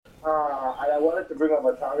wanted to bring up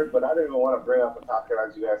a topic, but I didn't even want to bring up a topic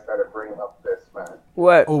as you guys started bringing up this, man.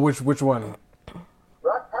 What? Oh, which one?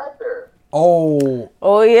 Black Panther.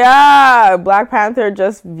 Oh yeah, Black Panther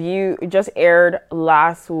just aired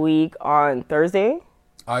last week on Thursday.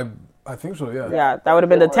 I think so. Yeah. Yeah, that would have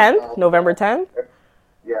been the 10th, November 10th.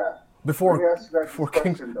 Yeah. Before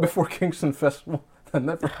Kingston Festival, that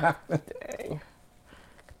never happened.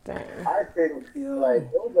 Dang. I think like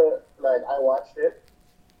it was I watched it.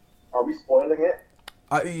 Are we spoiling it?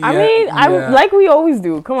 Like we always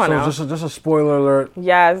do. Come on now. Just a spoiler alert.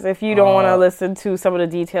 Yes, if you don't want to listen to some of the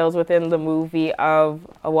details within the movie of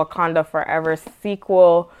a Wakanda Forever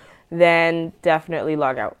sequel, then definitely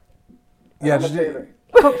log out. Yeah, just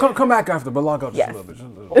come back after, but log out just a little bit.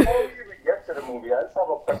 Before we even get to the movie, I just have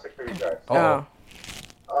a question for you guys. I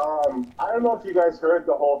don't know if you guys heard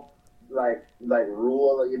the whole like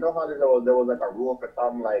rule. You know how there was like a rule for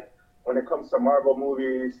thumb, like when it comes to Marvel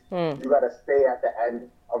movies, you gotta stay at the end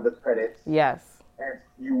of the credits. Yes. And if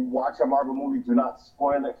you watch a Marvel movie, do not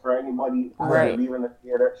spoil it for anybody as you're leaving the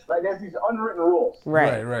theater. Like there's these unwritten rules.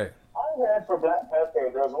 Right. I read for Black Panther,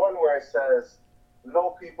 there's one where it says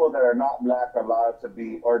no people that are not black are allowed to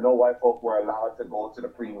be, or no white folk were allowed to go to the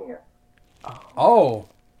premiere. Oh.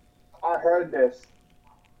 I heard this.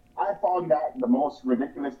 I found that the most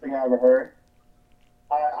ridiculous thing I ever heard.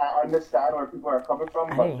 I understand where people are coming from,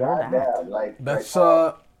 but goddamn, like that's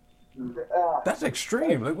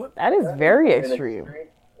extreme. Like what? That is very extreme.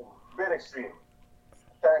 Very extreme.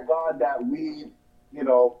 Thank God that we, you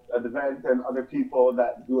know, at the event and other people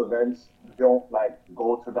that do events don't like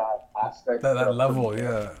go to that aspect. That level,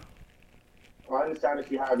 yeah. I understand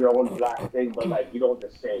if you have your own black thing, but like you don't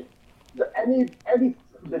just say any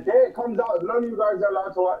the day it comes out, none of you guys are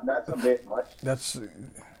allowed to watch. That's a bit much.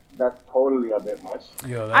 That's totally a bit much.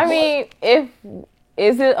 Yeah, I mean,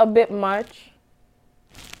 is it a bit much?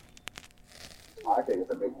 I think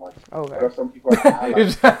it's a bit much. Okay. There are some people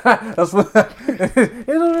that that's what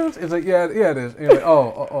it's like. Yeah, it is. You're like,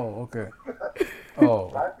 okay.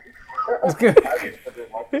 Oh. I think it's a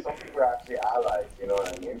bit much. Some people are actually allies. You know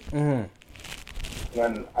what I mean? Mm-hmm.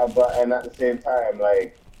 And at the same time,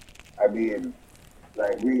 like, I mean.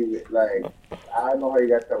 Like I don't know how you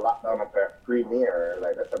guys can lock down a premiere.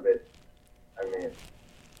 Like that's a bit. I mean,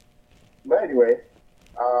 but anyway,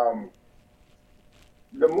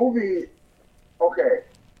 the movie. Okay,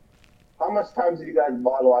 how much time did you guys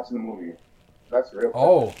ball watching the movie? That's real.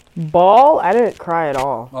 Oh, ball? I didn't cry at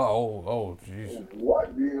all. Oh, jeez.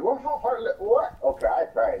 What, dude? What? Okay, I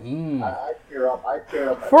cried. I teared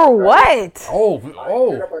up. For what? Oh. I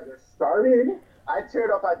teared up at the starting. I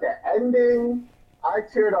teared up at the ending. I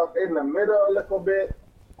teared up in the middle a little bit.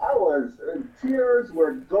 Tears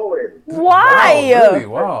were going. Why? Wow, really?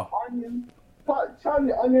 Wow.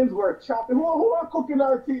 Onions were chopping. Who are cooking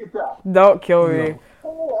our theater? Don't kill me.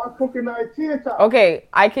 Who are cooking our theater? Okay,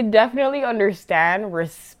 I can definitely understand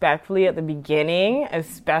respectfully at the beginning,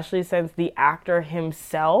 especially since the actor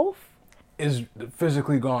himself is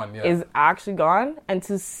physically gone, yeah. Is actually gone. And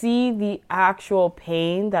to see the actual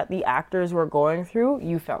pain that the actors were going through,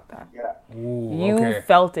 you felt that. Yeah. Ooh, you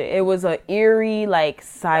felt it. It was an eerie, like,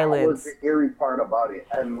 silence. That was the eerie part about it.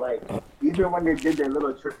 And, like, even when they did their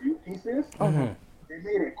little tribute pieces, they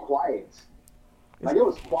made it quiet. Like, it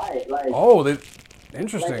was quiet. Like,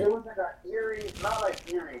 interesting. Like, it was like an eerie, not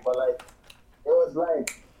like eerie, but, like, it was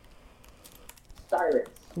like silence.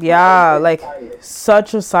 Yeah, like,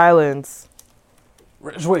 such a silence.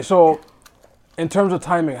 Wait, so in terms of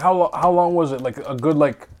timing, how long was it? Like a good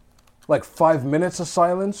like 5 minutes of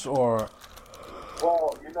silence, or?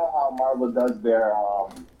 Well, you know how Marvel does their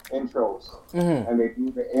intros, and they do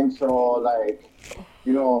the intro like,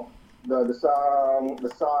 you know, the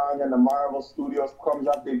song, and the Marvel Studios comes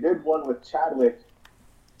up. They did one with Chadwick,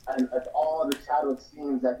 and all the Chadwick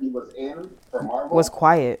scenes that he was in for Marvel was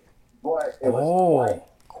quiet. But it was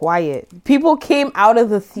quiet. People came out of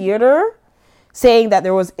the theater saying that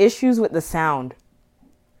there was issues with the sound.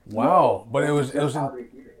 Wow, but it was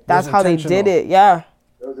that's how they did it. Yeah,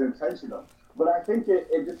 it was intentional. But I think it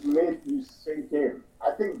just made you sink in.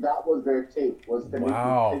 I think that was their take, was to make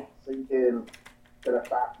you sink in to the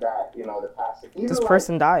fact that, you know, the passing. This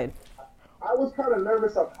person died. I was kind of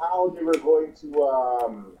nervous of how they were going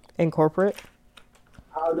to incorporate.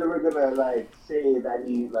 How they were gonna like say that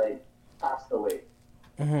he like passed away.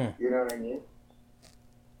 You know what I mean?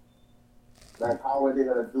 Like, how were they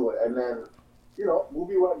gonna do it? And then, you know,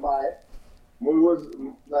 movie went by. Movie was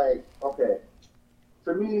like, okay.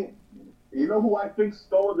 To me, you know who I think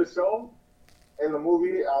stole the show in the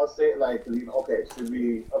movie? I'll say, like, okay,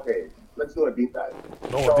 let's do a deep dive.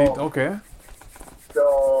 Okay.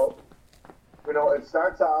 So, you know, it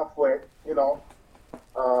starts off with, you know,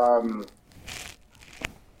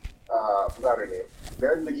 forgot her name.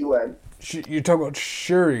 They're in the UN. You talk about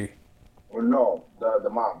Shuri. Well, no, the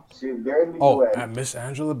mom. They're in the Oh, UN. and Miss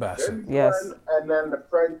Angela Bassett. Yes. UN, and then the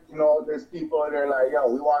French, you know, there's people and they're like, yo,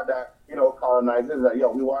 we want that, you know, colonizers, like, yo,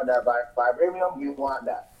 we want that vibranium, we want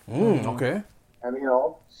that. Okay. And, you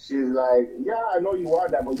know, she's like, yeah, I know you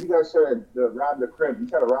want that, but you guys should have robbed the crib. You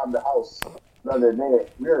tried to rob the house the other day.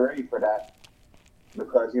 We were ready for that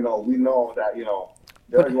because, you know, we know that, you know,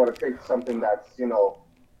 they always want to take something that's, you know,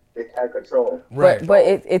 they can't control. Right. But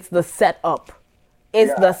it's the setup.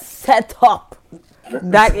 It's the setup.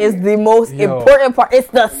 That is the most important part. It's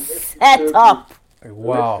the setup.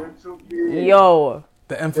 Wow. Yo.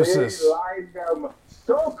 The emphasis. They lied them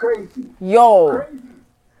so crazy. Yo. Crazy.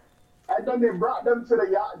 And then they brought them to the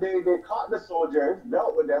yacht. They caught the soldiers,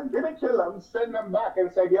 dealt with them, didn't kill them, sent them back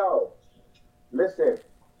and said, yo, listen,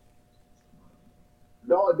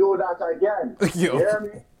 don't do that again. You hear me?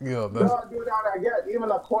 Don't do that again. Even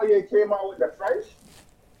Okoye came out with the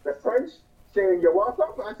French saying, you're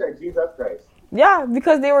welcome. I said, Jesus Christ. Yeah,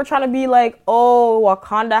 because they were trying to be like, oh,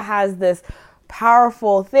 Wakanda has this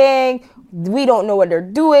powerful thing. We don't know what they're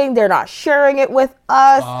doing. They're not sharing it with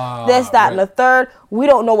us. This, that, and the third. We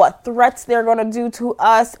don't know what threats they're going to do to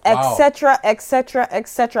us, etc., etc.,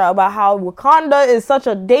 etc. About how Wakanda is such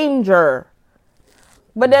a danger.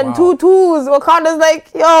 But then Wakanda's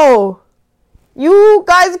like, yo, you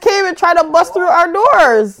guys came and tried to bust through our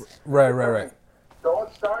doors. Right.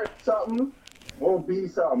 Don't start something, won't be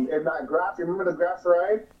something. In that graph, you remember the graph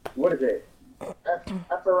ride? What is it?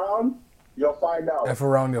 F around? You'll find out. F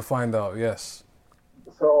around, you'll find out, yes.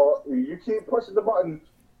 So you keep pushing the button.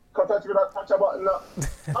 Come touch me, not touch a button up.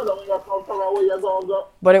 I know where you're from, where you're going to go.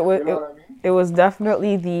 But you know what I mean? it was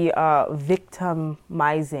definitely the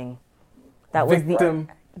victimizing. That was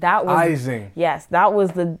yes, that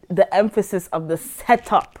was the emphasis of the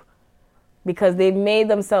setup. Because they made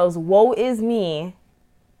themselves, woe is me,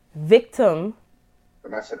 victim.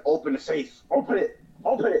 And I said, open the safe. Open it.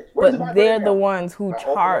 But they're the ones who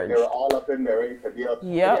charge. They were all up in there ready to deal. Yep.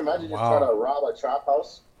 Can you imagine just trying to rob a trap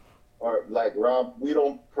house? Or like we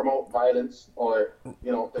don't promote violence or,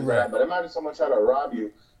 you know, things like that. But imagine someone trying to rob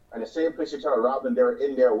you and the same place you're trying to rob them, they were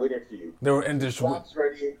in there waiting for you. They were in this Swaps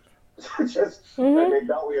ready. And they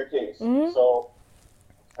dealt with your case. So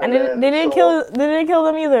and they didn't kill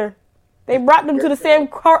them either. They brought them to the same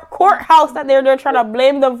courthouse that they're trying to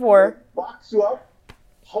blame them for. Box you up,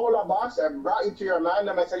 hold a box, and brought you to your man.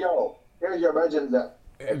 And I say, yo, here's your vengeance.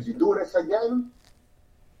 If you do this again,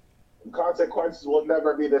 the consequences will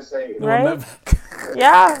never be the same. Right?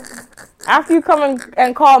 Yeah. After you come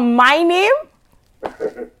and call my name?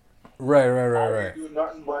 Right. I do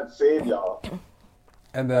nothing but save y'all.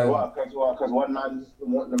 And then... Because one man's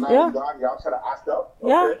gone, y'all should have asked up.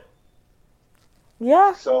 Okay.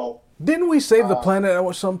 Yeah. So... Didn't we save the planet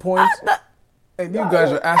at some point? And you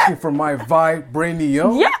guys are asking for my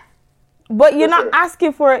vibranium? Yeah. But you're not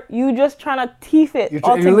asking for it. You just trying to teeth it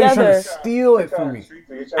all You're literally trying together. to steal it from me.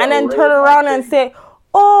 And then turn around and say,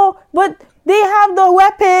 oh, but they have the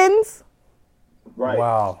weapons. Right.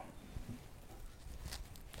 Wow.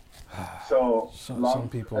 So some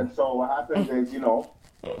people. And so what happens is, you know,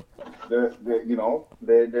 they're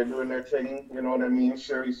doing their thing, you know what I mean?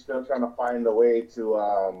 Sherry's still trying to find a way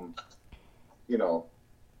to, you know,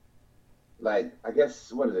 like, I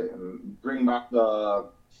guess, what is it? Bring back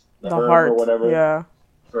the heart or whatever. Yeah.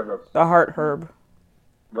 For her. The heart herb.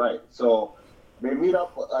 Right. So they meet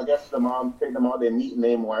up, I guess the mom take them out, they meet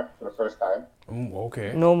Namor for the first time.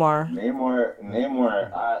 Okay. Namor,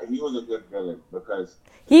 he was a good villain because...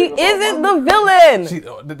 He isn't the villain! See,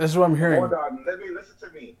 this is what I'm hearing. Hold on, listen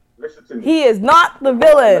to me. He is not the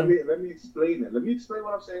villain. Let me explain it. Let me explain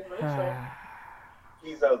what I'm saying.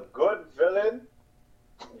 He's a good villain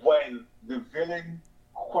when the villain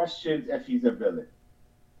questions if he's a villain.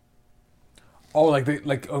 Oh,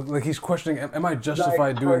 like he's questioning, am I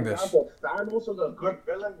justified doing this? For example, Thanos was a good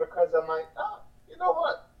villain because I'm like, you know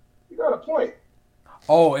what? You got a point.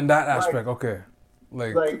 Oh, in that aspect, okay.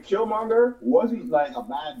 Like Killmonger wasn't like a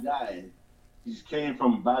bad guy. He just came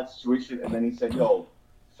from a bad situation and then he said, yo,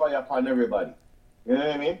 fire upon everybody. You know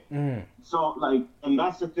what I mean? Mm. So, and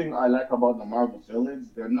that's the thing I like about the Marvel villains.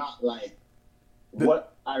 They're not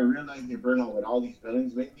what I realize they bring out with all these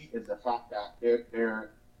villains lately is the fact that they're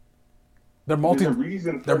there's a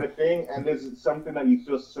reason for the thing, and there's something that you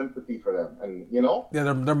feel sympathy for them, and you know.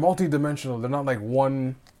 Yeah, they're multi-dimensional. They're not like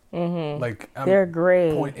one. Mm-hmm. They're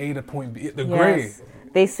gray. Point A to point B. They're gray.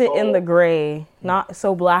 They sit in the gray, not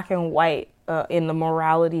so black and white in the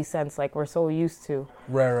morality sense, like we're so used to.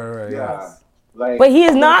 Right. Yeah. Like, But he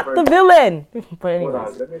is not the villain. But hold anyways.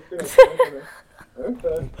 on, let me finish.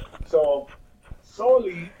 Okay. So,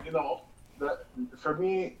 solely, you know, for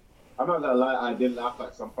me, I'm not gonna lie, I did laugh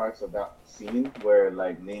at some parts of that scene where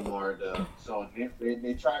like Namor,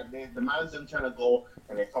 they tried, the man's them trying to go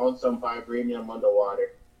and they found some vibranium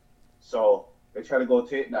underwater. So they try to go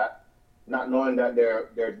take that, not knowing that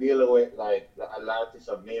they're dealing with like the Atlantis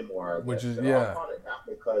of Namor. I Which guess. is, And I'll yeah. call it that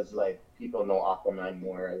because like people know Aquaman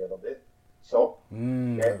more a little bit. So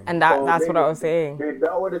yeah. And So that's what I was saying. they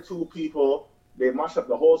dealt with the two people. They mashed up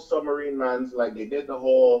the whole submarine man's like they did the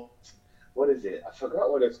whole what is it? I forgot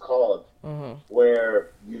what it's called.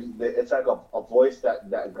 Where it's like a voice that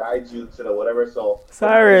guides you to the whatever. So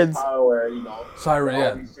Sirens. power, you know, Siren, all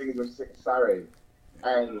yeah. these things are siren,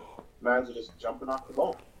 and man's are just jumping off the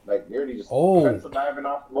boat, like nearly just pencil diving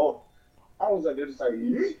off the boat. I was like, they're just like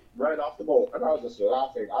yeet, right off the boat, and I was just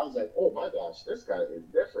laughing. I was like, oh my gosh, this guy is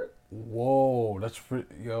different. Whoa, that's pretty,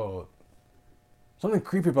 yo. Something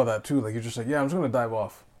creepy about that too. Like you're just like, yeah, I'm just gonna dive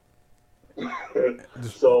off.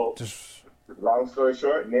 Just long story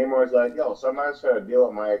short, Namor's like, yo, somebody's trying to deal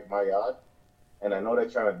with my yacht, and I know they're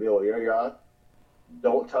trying to deal with your yacht.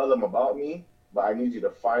 Don't tell them about me, but I need you to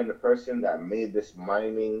find the person that made this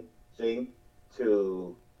mining thing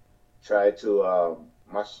to try to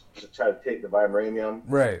try to take the vibranium.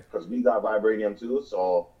 right. Because we got vibranium too,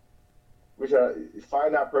 so we should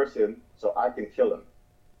find that person so I can kill him.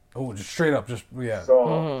 Oh, just straight up, just yeah.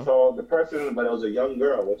 So the person, but it was a young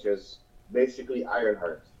girl, which is basically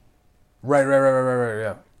Ironheart. Right,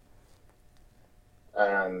 yeah.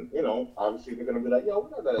 And, you know, obviously they're going to be like, yo, we're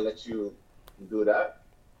not going to let you do that.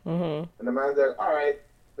 And the man's like, all right,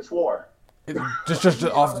 it's war. Just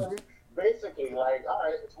off. Basically, like, all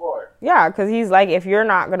right, it's war. Yeah, because he's like, if you're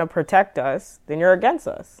not going to protect us, then you're against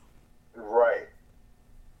us. Right.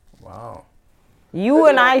 Wow. You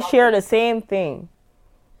and I share the same thing.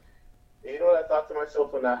 You know what I thought to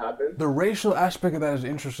myself when that happened? The racial aspect of that is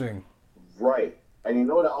interesting. Right. And you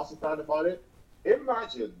know what I also thought about it?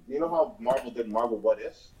 Imagine, you know how Marvel did Marvel What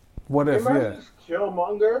If? What if, Imagine if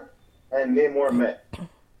Killmonger and Namor met.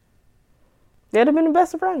 They'd have been the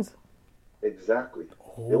best of friends. Exactly.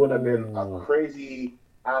 They would have been a crazy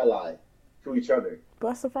ally to each other.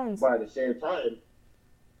 Best of friends. But at the same time,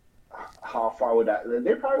 how far would that?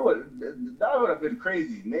 They probably would. That would have been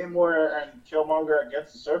crazy. Namor and Killmonger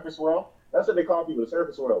against the surface world. That's what they call people, the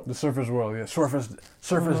surface world. The surface world, yeah. Surface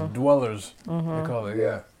dwellers, they call it,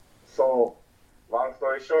 yeah. So, long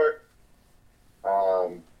story short, a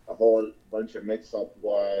whole bunch of mix-up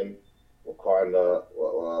one. Wakanda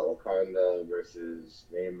versus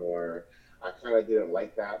Namor. I kind of didn't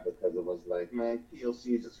like that because it was like, man,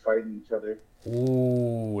 POC is just fighting each other.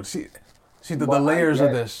 Ooh, see the layers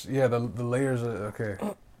of this. Yeah, the layers of, okay.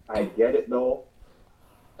 I get it though.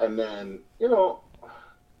 And then, you know,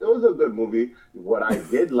 it was a good movie. What I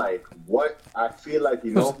did like, what I feel like,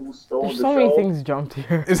 you know who stole the show? So many things jumped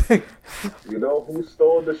here. You know who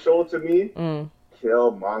stole the show to me?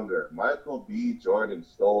 Killmonger. Michael B. Jordan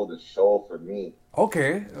stole the show for me.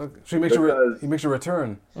 Okay. So he makes a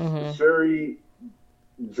return. Shuri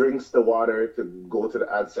drinks the water to go to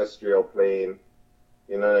the ancestral plane.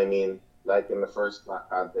 You know what I mean? Like in the first Black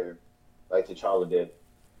Panther, like T'Challa did.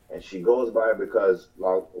 And she goes by because,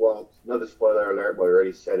 well, another spoiler alert, but I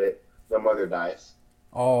already said it. The mother dies.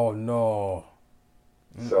 Oh no!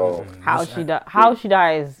 So How she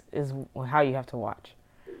dies is how you have to watch.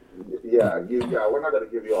 Yeah, we're not gonna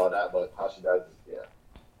give you all that, but how she dies, yeah.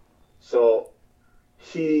 So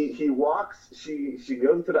he walks. She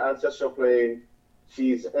goes to the ancestral plane.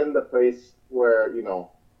 She's in the place where you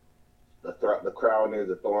know the crown is,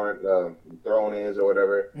 the throne is, or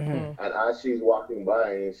whatever. And as she's walking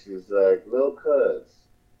by, she's like, "Lil' cuz,"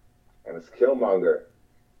 and it's Killmonger,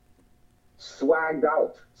 swagged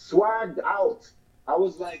out. I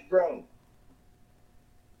was like, bro,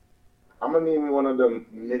 I'm gonna need me one of them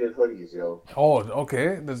knitted hoodies, yo. Oh,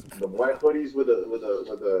 okay. The white hoodies with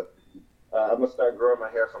the. I'm gonna start growing my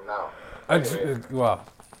hair from now. Wow.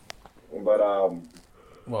 But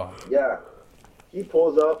Wow. yeah, he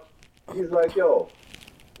pulls up. He's like, yo,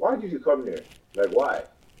 why did you come here? Like, why?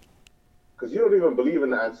 Because you don't even believe in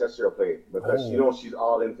the ancestral plane because you know she's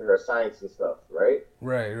all into her science and stuff, right?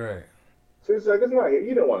 Right. So he's like, it's not. You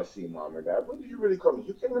didn't want to see mom or dad. What did you really come here?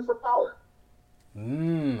 You came here for power.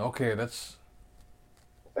 Okay, that's.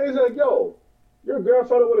 And he's like, yo, your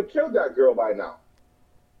grandfather would have killed that girl by now.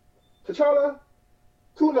 T'Challa,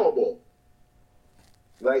 too noble.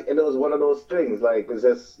 Like, and it was one of those things, like, is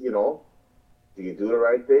this, you know, do you do the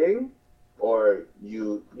right thing? Or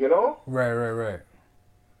you know? Right.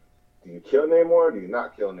 Do you kill Namor or do you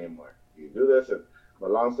not kill Namor? Do you do this? But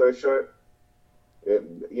long story short,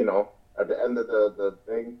 at the end of the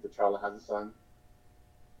thing, T'Challa has a son.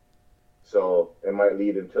 So it might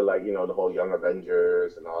lead into like, the whole Young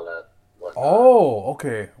Avengers and all that. Whatnot. Oh,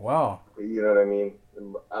 okay. Wow. You know what I mean?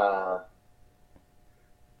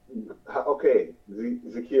 Okay,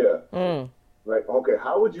 Zakia. Like, okay,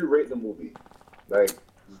 how would you rate the movie? Like,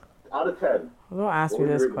 out of 10. Don't ask me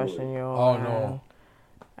this question, yo. Oh, man. no.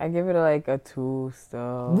 I give it like a 2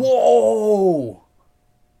 still. Whoa!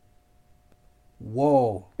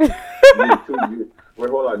 Whoa. Wait,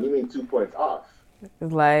 hold on. You mean 2 points off?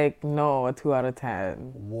 It's like, no, a 2 out of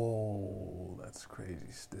 10. Whoa, that's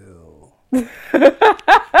crazy still. I'm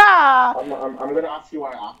gonna ask you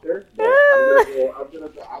why after. But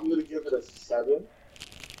I'm gonna give it a 7.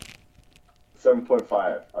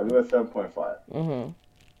 7.5. I'll give it a 7.5.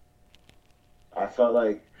 I felt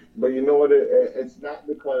like, but you know what? It's not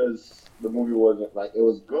because the movie wasn't like, it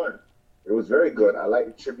was good. It was very good. I like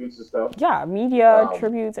the tributes and stuff. Yeah, media,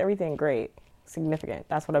 tributes, everything great. Significant.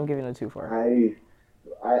 That's what I'm giving a 2 for.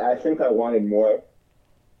 I think I wanted more.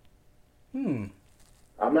 I'm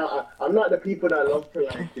not the people that love to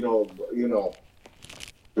like,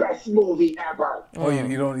 best movie ever. Oh,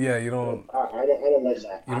 you don't. I don't like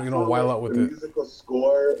that. You don't wild out with the it. The musical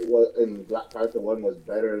score in Black Panther 1 was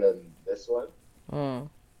better than this one.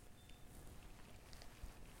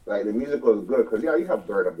 Like, the musical was good, because, you have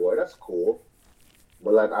Burna Boy, that's cool.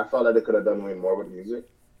 But, like, I felt like they could have done way more with music.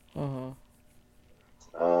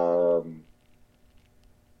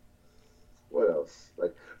 What else?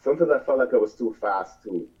 Like, sometimes I felt like it was too fast,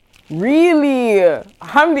 too. Really?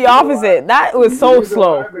 I'm the opposite. That was so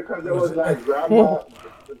slow. Because it was like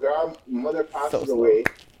grandmother passes away,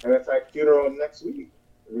 and it's like funeral next week.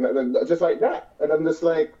 Just like that. And I'm just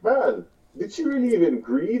like, man, did she really even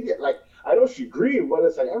grieve? Like, I know she grieved, but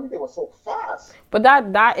it's like everything was so fast. But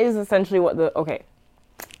that is essentially what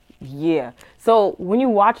So when you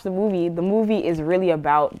watch the movie is really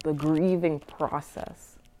about the grieving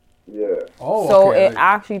process. Yeah. Oh, so okay. it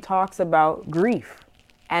actually talks about grief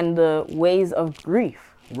and the ways of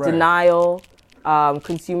grief. Right. Denial,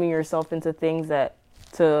 consuming yourself into things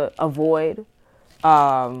to avoid.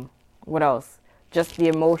 What else? Just the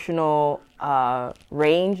emotional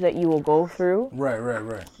range that you will go through.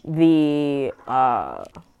 Right. The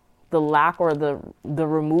lack or the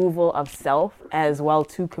removal of self as well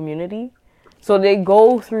to community. So they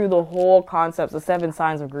go through the whole concept, the 7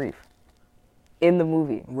 signs of grief in the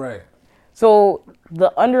movie. Right. So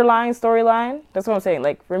the underlying storyline, that's what I'm saying.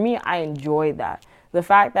 Like, for me, I enjoyed that. The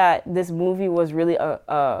fact that this movie was really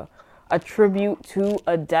a tribute to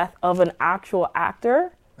a death of an actual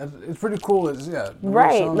actor. It's pretty cool.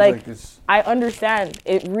 Right. Like, I understand.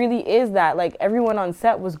 It really is that. Like, everyone on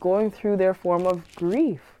set was going through their form of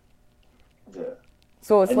grief. Yeah.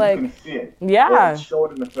 So it's and like, you can see it. Yeah. It's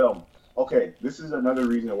showed in the film. Okay, this is another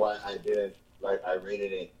reason why I didn't, like, I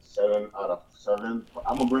rated it 7 out of 7.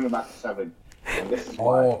 I'm going to bring it back to 7. And this is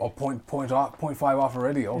why. Oh, a 0.5 off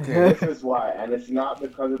already. Okay. This is why. And it's not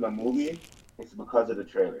because of the movie. It's because of the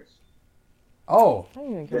trailers. Oh.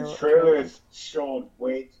 The trailers showed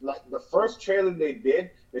like the first trailer they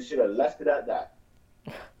did, they should have left it at that.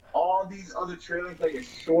 All these other trailers that you're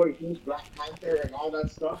showing who's Black Panther and all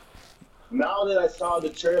that stuff. Now that I saw the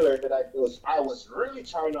trailer that I was really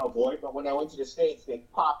trying to avoid, but when I went to the States, they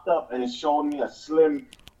popped up and it showed me a slim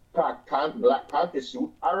Black Panther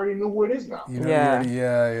suit. I already knew who it is now. Yeah.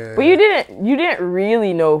 But you didn't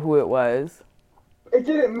really know who it was. It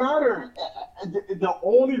didn't matter. The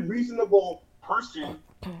only reasonable person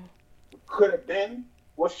could have been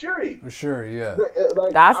was Shuri. Shuri, yeah.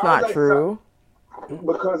 Like, that's not true.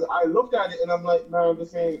 Because I looked at it and I'm like, man,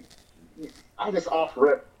 this ain't. I just off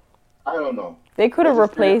rip. I don't know. They could have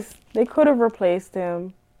replaced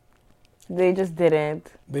him. They just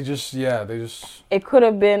didn't. They just. It could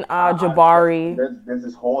have been Jabari. There's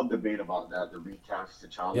this whole debate about that, the recast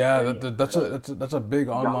T'Challa. Yeah, that's a big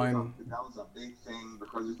online. That was a big thing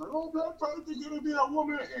because it's like, oh, Black Panther's gonna be a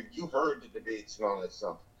woman, and you heard the debates and all that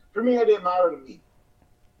stuff. For me, it didn't matter to me.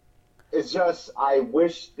 It's just I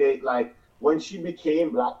wish they like when she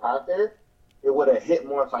became Black Panther, it would have hit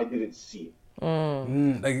more if I didn't see it.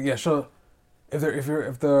 So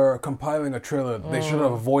if they're compiling a trailer, they should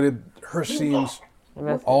have avoided her scenes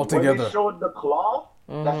altogether. When they showed the claw,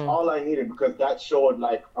 that's all I needed because that showed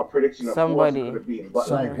like a prediction of who it could have been.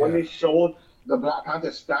 But when they showed the Black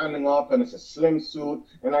Panther standing up and it's a slim suit,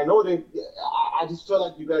 and I know I just feel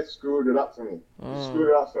like you guys screwed it up for me. You screwed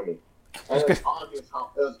it up for me, and it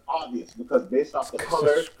was obvious because based off the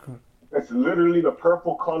color, it's literally the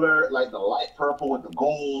purple color, like the light purple with the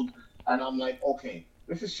gold, and I'm like, okay.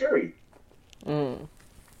 This is Shuri.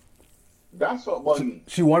 That's what won me.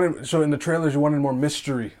 She wanted, so in the trailers, you wanted more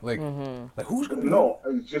mystery. Like who's going to be... No,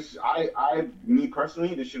 it's just, me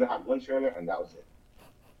personally, they should have had one trailer and that was it.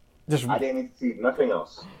 I didn't need to see nothing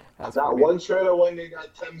else. That one trailer when they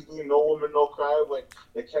got Thames doing No Woman, No Cry, when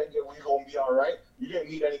they can't get We Gonna Be Alright, you didn't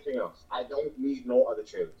need anything else. I don't need no other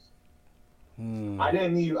trailers. I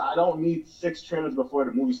don't need 6 trailers before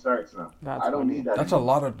the movie starts now. I don't need that. That's a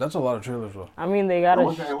lot of trailers though. I mean, they gotta.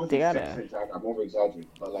 I'm over exaggerating,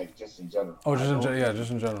 but like just in general. Oh, just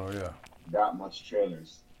in general, yeah. That much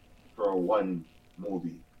trailers for one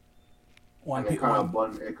movie. It kind of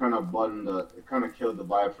killed the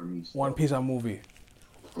vibe for me. One Piece of movie.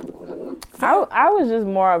 I was just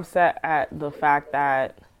more upset at the fact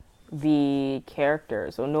that the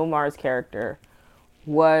character, so Nomar's character,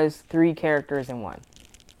 was 3 characters in one.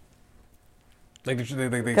 Like they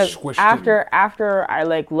squished after I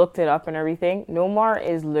like looked it up and everything, Nomar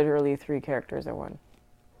is literally 3 characters in one.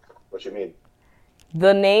 What you mean?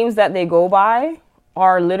 The names that they go by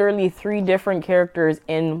are literally 3 different characters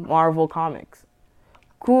in Marvel Comics.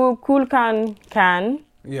 Kulkan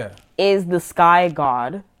is the sky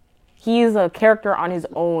god. He is a character on his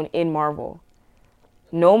own in Marvel.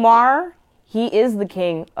 Nomar, he is the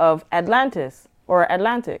king of Atlantis or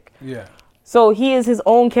Atlantic. Yeah. So he is his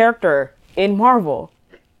own character in Marvel.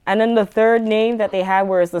 And then the third name that they had,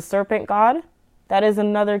 where it's the serpent god, that is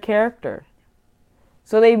another character.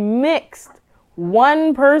 So they mixed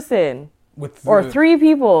one person or 3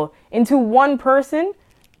 people into one person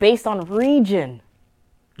based on region.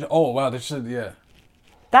 Oh wow, this is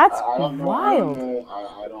That's I don't know, wild.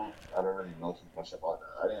 I don't really know too much about that.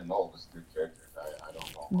 I didn't know it was 3 characters. I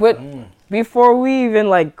don't know. But before we even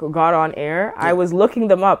like got on air, I was looking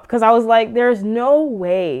them up because I was like, there's no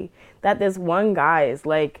way that this one guy is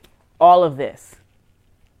like all of this.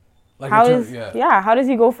 Like how does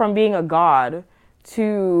he go from being a god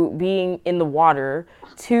to being in the water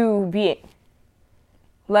to being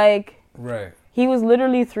like he was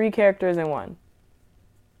literally 3 characters in one.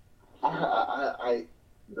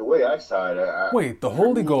 The way I saw it, wait, the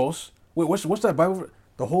Holy Ghost. Wait, what's that Bible?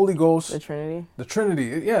 The Holy Ghost. The Trinity. The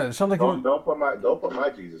Trinity. Yeah, it sounds like don't put my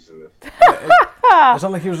Jesus in this. It sounded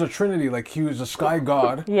like he was a Trinity, like he was a sky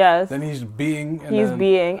god. Yes. Then he's being.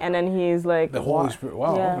 And then he's like the Holy Spirit.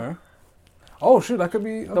 Wow. Yeah. Okay. Oh shit, that could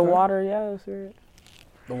be the water. Yeah, the Spirit.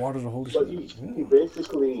 The water's the Holy Spirit. But he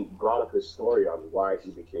basically brought up his story on why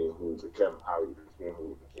he became who he became, how he became who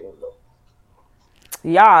he became, though.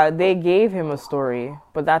 Yeah, they gave him a story,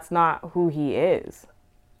 but that's not who he is.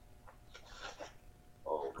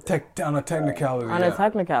 On a technicality. A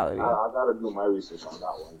technicality. I gotta do my research on that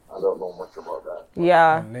one. I don't know much about that.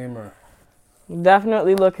 Yeah. Namer.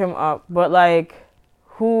 Definitely look him up. But like,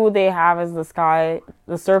 who they have as the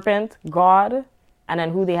serpent god, and then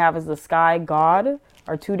who they have as the sky god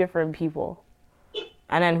are 2 different people.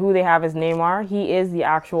 And then who they have as Namor, he is the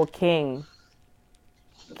actual king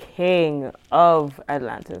of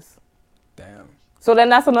Atlantis. Damn. So then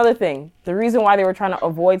that's another thing. The reason why they were trying to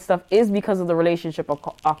avoid stuff is because of the relationship of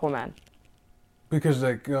Aquaman. Because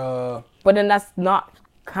like But then that's not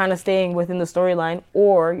kind of staying within the storyline,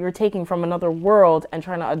 or you're taking from another world and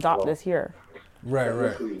trying to adopt this here. Right.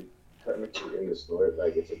 Technically in the story,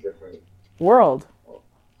 like it's a different world.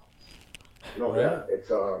 No, yeah,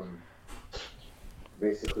 it's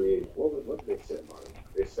basically what did they say about it?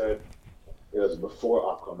 They said it was before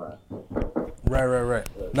Aquaman. Right.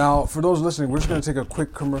 Now, for those listening, we're just going to take a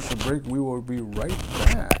quick commercial break. We will be right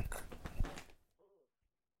back.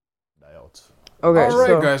 Okay, all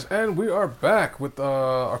right, guys, and we are back with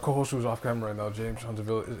our co-host who's off camera right now. James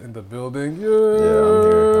Hunterville is in the building. Yay!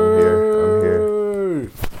 Yeah, I'm here.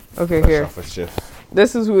 Okay, Fresh here. Off a shift.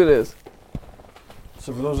 This is who it is.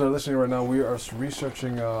 So for those that are listening right now, we are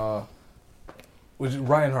researching. Was it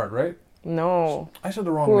Reinhardt, right? No. I said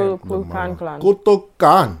the wrong name. Kukulkan Clan.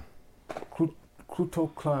 Kukulkan.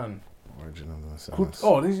 Kukulkan. Original he said it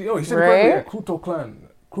correctly. Yeah, Kukulkan.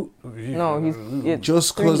 No, he's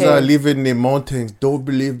just because I live in the mountains, don't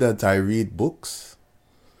believe that I read books.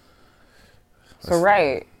 So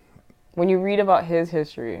when you read about his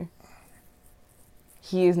history,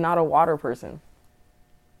 he is not a water person.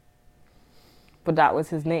 But that was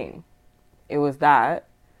his name. It was that,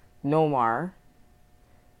 Nomar,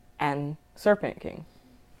 and Serpent King.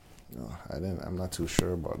 No, I'm not too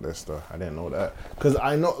sure about this stuff. I didn't know that. Because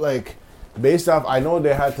I know, like, based off, I know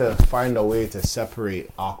they had to find a way to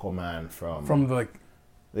separate Aquaman from like,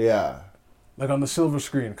 yeah, like on the silver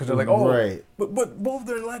screen, because they're like, oh, right, but both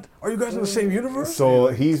they're like, are you guys in the same universe? So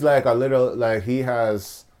he's like a little, like he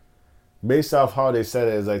has, based off how they said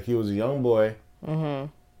it, is like he was a young boy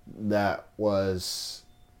that was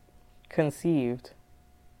conceived.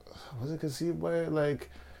 was it conceived by like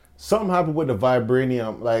something happened with the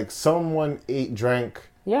vibranium? Like someone drank.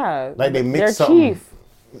 Yeah. Like they mixed their something. chief.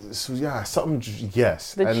 So yeah, something.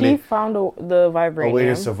 Yes. The and chief found the vibranium. a way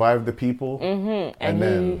to survive the people. Mm-hmm. And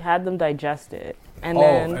then he had them digest it. And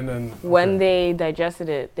then when they digested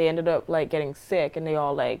it, they ended up like getting sick and they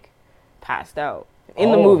all like passed out.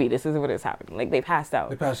 In the movie, this is what is happening. Like they passed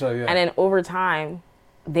out. They passed out, yeah. And then over time,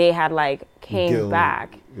 they had like came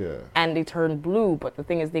back and they turned blue. But the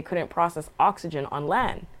thing is, they couldn't process oxygen on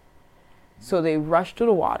land. So they rushed to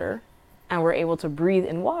the water and were able to breathe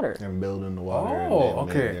in water. And build in the water. Oh,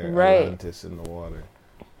 okay. Right. Atlantis in the water.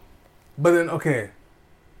 But then, okay.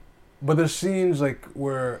 But there's scenes like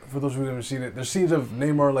where, for those who haven't seen it, there's scenes of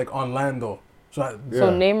Namor like on land though. So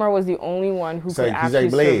Namor was the only one who could actually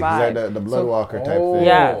he's like Blade. survive. He's like the Bloodwalker type thing.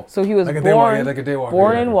 Yeah. So he was like born, like a daywalker,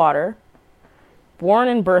 born in water, born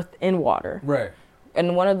and birthed in water. Right.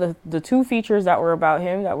 And one of the two features that were about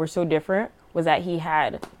him that were so different was that he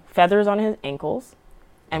had feathers on his ankles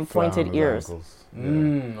and pointed ears.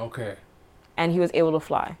 Okay. And he was able to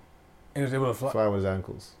fly. And he was able to fly. Fly with his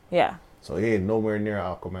ankles. Yeah. So he ain't nowhere near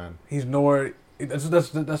Aquaman. He's nowhere. That's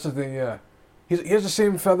the thing. Yeah. He has the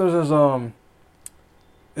same feathers as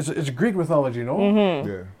It's Greek mythology, no? Mm-hmm.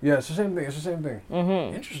 Yeah. Yeah, it's the same thing. It's the same thing.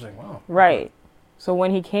 Mm-hmm. Interesting. Wow. Right. So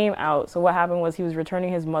when he came out, so what happened was he was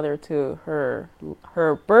returning his mother to her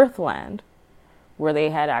birth land, where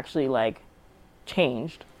they had actually like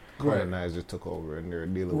changed. Colonizers took over and they're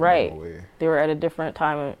dealing with right. them away. They were at a different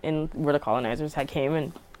time in where the colonizers had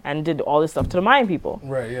came and did all this stuff to the Mayan people.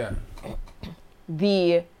 Right. Yeah.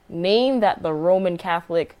 The name that the Roman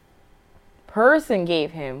Catholic person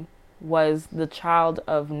gave him was the child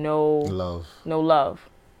of no love.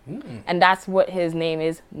 And that's what his name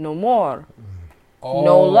is, no more.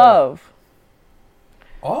 No love.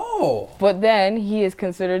 But then he is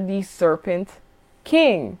considered the Serpent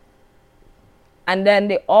King. And then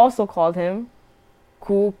they also called him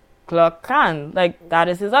Coogler Khan. Like that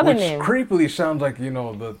is his other name. Which creepily sounds like, you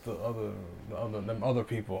know, the other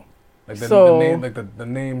people. Like the name, like the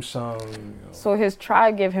name sound. You know. So his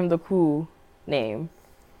tribe gave him the Ku name.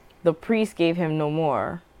 The priest gave him no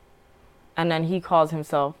more. And then he calls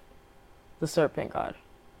himself the Serpent God.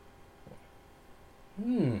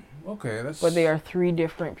 Okay, But they are three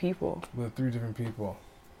different people.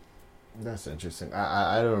 That's interesting.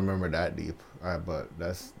 I don't remember that deep, but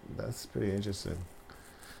that's pretty interesting.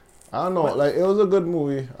 I don't know. Like it was a good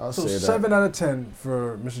movie. I'll say that. 7 out of 10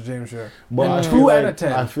 for Mr. James here. But 2 out of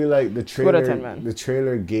 10. I feel like the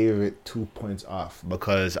trailer gave it 2 points off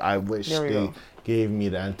because I wish they gave me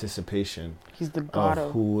the anticipation. He's the god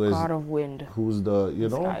of wind. Who's the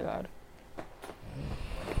Sky god.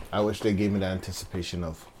 I wish they gave me the anticipation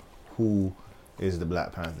of who is the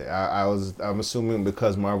Black Panther. I'm assuming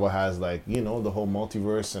because Marvel has like, you know, the whole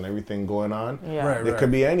multiverse and everything going on. Yeah. It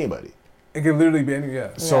could be anybody. It could literally be any,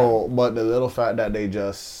 So, but the little fact that they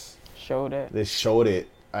just showed it,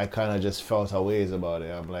 I kind of just felt a ways about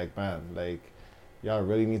it. I'm like, man, like, y'all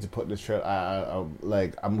really need to put this trailer.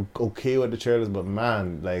 I'm okay with the trailers, but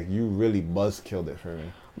man, like, you really buzzkilled it for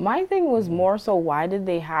me. My thing was more so, why did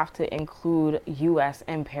they have to include U.S.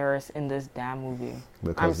 and Paris in this damn movie?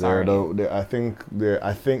 Because I think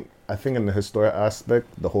in the historic aspect,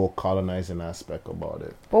 the whole colonizing aspect about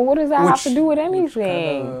it. But what does that have to do with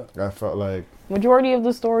anything? I felt like majority of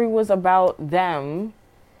the story was about them.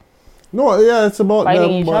 No, yeah, it's about fighting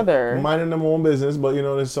them each other, minding their own business. But you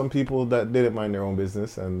know, there's some people that didn't mind their own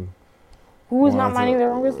business and. Who was not minding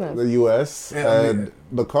their own business? The U.S. and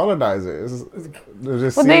the colonizers.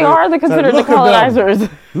 But they are considered the colonizers.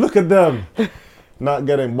 Look at them, not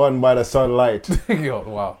getting burned by the sunlight. Yo,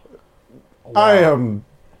 wow. I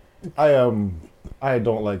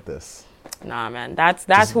don't like this. Nah, man,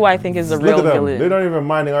 that's who I think is the real villain. They don't even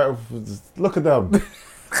mind art. Look at them.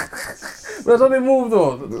 That's how they move,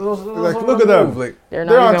 though. Look at them. Like, they're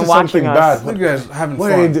not even watching us. Look at you guys having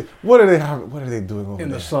fun. What are they doing over there?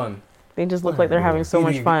 In the sun. They just look like they're having so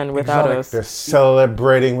much fun without us. They're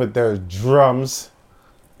celebrating with their drums.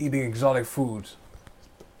 Eating exotic foods.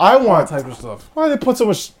 I want that type of stuff. Why do they put so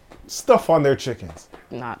much stuff on their chickens?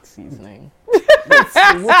 Not seasoning.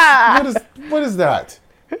 What is that?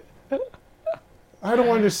 I don't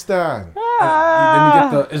understand.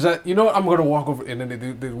 Then you get is that, you know what, I'm going to walk over, and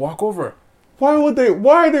then they walk over. Why are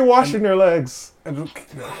they washing their legs?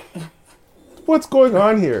 What's going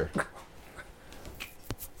on here?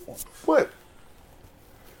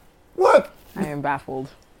 What? I am baffled.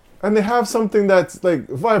 And they have something that's like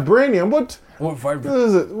vibranium. What vibranium? What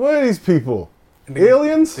is it? What are these people?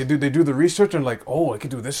 Aliens? They do the research and like, oh, I can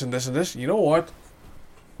do this and this and this. You know what?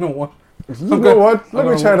 Let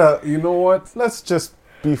me try to. You know what? Let's just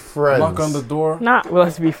be friends. Knock on the door. Not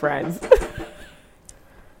let's be friends.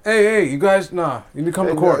 Hey, you guys, nah. You need to come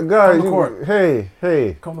to court. Guys, come to court.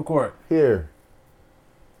 Hey. Come to court. Here.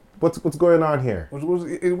 What's going on here?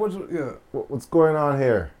 What's going on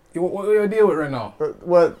here? What are you deal with right now?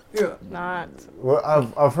 What? Yeah. Not.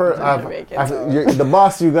 Well, I've heard. The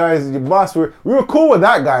boss, your boss. We were cool with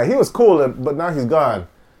that guy. He was cool, but now he's gone.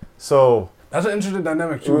 So that's an interesting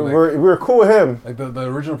dynamic too. We're cool with him. Like the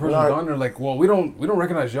original person gone. They're like, well, we don't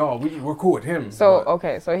recognize y'all. We're cool with him. So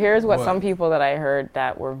so here's what some people that I heard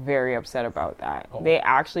that were very upset about that. Oh. They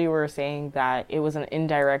actually were saying that it was an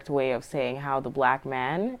indirect way of saying how the black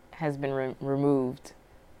man has been removed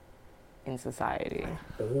in society.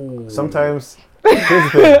 Oh. Sometimes,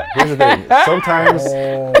 here's the thing.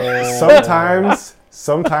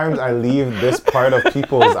 Sometimes I leave this part of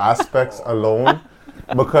people's aspects alone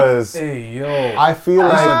because I feel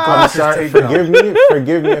like I'm sorry. Forgive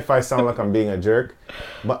me if I sound like I'm being a jerk,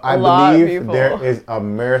 but I believe there is a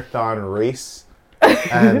marathon race,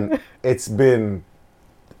 and it's been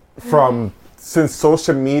since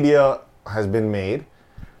social media has been made,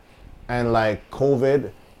 and like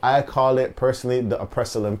COVID. I call it personally the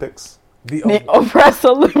Oppress Olympics. The Oppress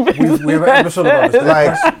Olympics. We have an episode about this.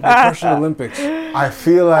 Like the Oppression Olympics. I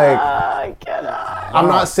feel like I'm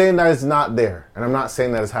not saying that it's not there, and I'm not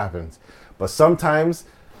saying that it happens, but sometimes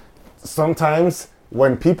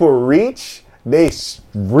when people reach, they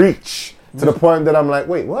reach to the point that I'm like,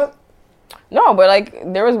 wait, what? No, but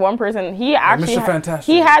like there was one person. He actually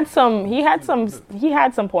he had some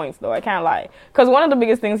points though. I can't lie, because one of the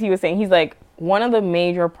biggest things he was saying, he's like. One of the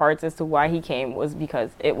major parts as to why he came was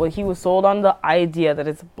because he was sold on the idea that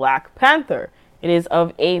it's Black Panther. It is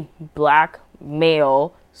of a black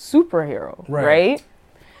male superhero, right?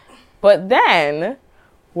 But then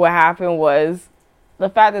what happened was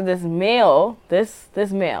the fact that this male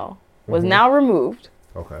was now removed.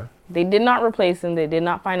 Okay. They did not replace him. They did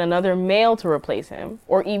not find another male to replace him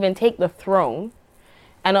or even take the throne.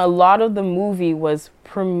 And a lot of the movie was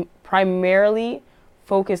primarily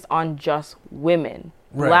focused on just women,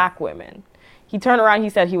 black women. He turned around, he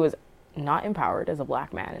said he was not empowered as a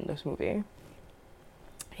black man in this movie.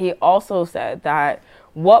 He also said that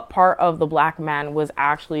what part of the black man was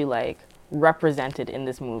actually like represented in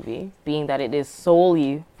this movie, being that it is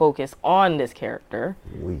solely focused on this character.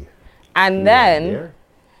 And then...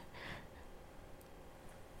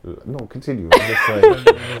 No, continue.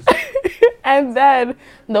 And then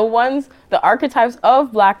the archetypes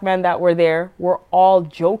of black men that were there were all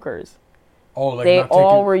jokers. Oh, like they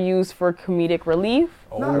all were used for comedic relief.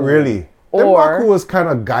 Not really. Mbaku was kind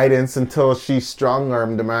of guidance until she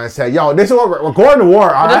strong-armed the man and said, yo, this is what we're going to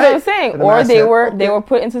war, all right? That's what I'm saying. Or they were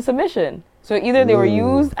put into submission. So either they were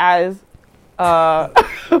used as a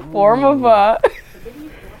form of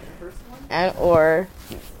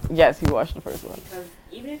yes, you watched the first one. Because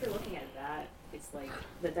even if you're looking at that, it's like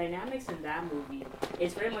the dynamics in that movie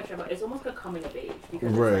is very much about, it's almost a coming of age,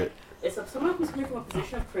 because it's someone who's coming from a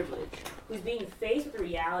position of privilege, who's being faced with the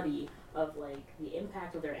reality of like the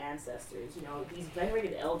impact of their ancestors, these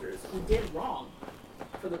venerated elders who did wrong.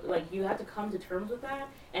 You have to come to terms with that,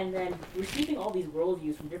 and then receiving all these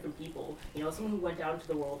worldviews from different people. Someone who went out into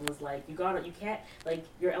the world and was like, you can't, like,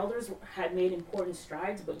 your elders had made important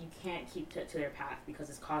strides, but you can't keep to their path because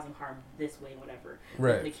it's causing harm this way, whatever.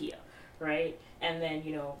 Right. Nakia, right? And then,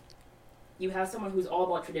 you have someone who's all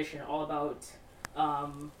about tradition, all about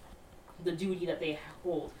the duty that they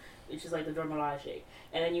hold, which is like the Dormalage.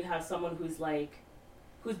 And then you have someone who's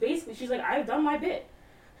basically, she's like, I've done my bit.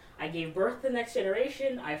 I gave birth to the next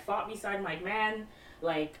generation. I fought beside my man.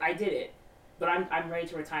 Like, I did it. But I'm ready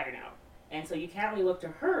to retire now. And so you can't really look to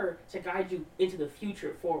her to guide you into the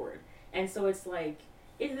future forward. And so it's like,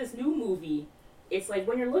 in this new movie, it's like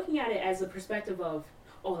when you're looking at it as a perspective of,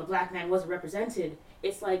 oh, the black man wasn't represented,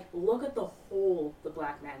 it's like, look at the hole the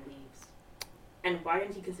black man leaves. And why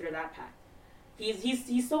didn't he consider that path?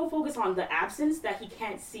 He's so focused on the absence that he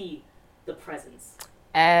can't see the presence.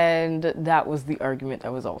 And that was the argument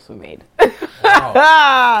that was also made.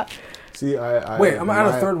 Wow. See, I'm gonna add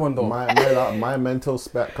a third one though. My mental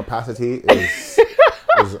capacity is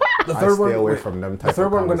the third one. Stay away from them. The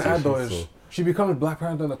third one I'm gonna add though is she becomes Black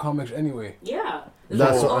Panther in the comics anyway. Yeah.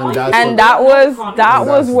 That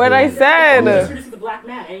was what I said. The black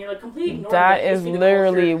man, and you're like completely ignoring that is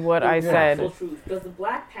literally what I said. Because the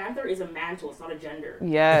Black Panther is a mantle, it's not a gender.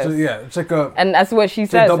 Yes. It's like a. And that's what she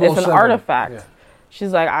says. It's an artifact. Yeah.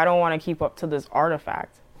 She's like, I don't want to keep up to this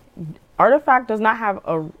artifact. Artifact does not have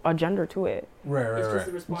a gender to it. Right.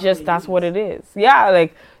 Just that's what it is. Yeah,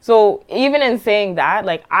 like, so even in saying that,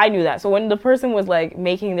 like, I knew that. So when the person was like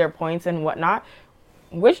making their points and whatnot,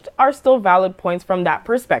 which are still valid points from that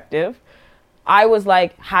perspective, I was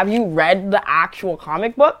like, have you read the actual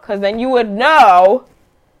comic book? Because then you would know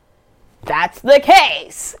that's the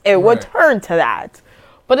case. It would turn to that.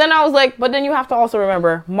 But then I was like, but then you have to also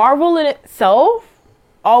remember, Marvel in itself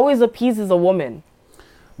always appeases a woman.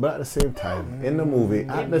 But at the same time, in the movie,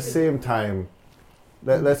 let's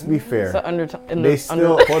be fair. So hold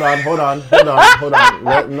on. No.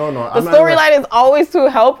 The storyline is always to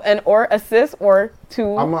help and or assist or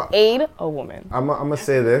to aid a woman. I'm gonna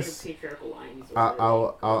say this.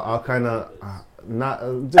 I'll kind of not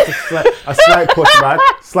just a slight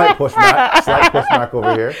pushback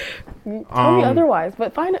over here. Tell me otherwise,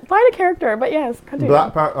 but find a character. But yes, continue.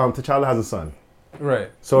 T'Challa has a son, right?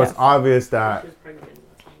 So it's obvious that,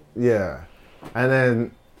 yeah, and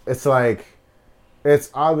then it's like, it's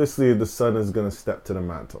obviously the son is gonna step to the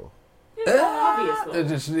mantle. It's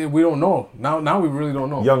obvious though. We don't know now. We really don't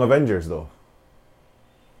know. Young Avengers though.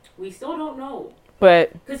 We still don't know.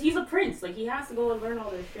 But because he's a prince, like he has to go and learn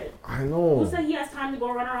all this shit. I know. Who said he has time to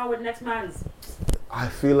go run around with next man's? I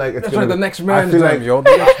feel like it's the next man's time, yo.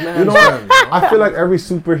 The next man's time. I feel like every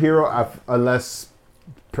superhero, unless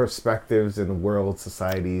perspectives in world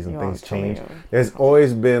societies and things change, there's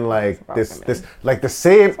always been like this like the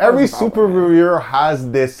same. Every superhero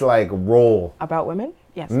has this like role about women.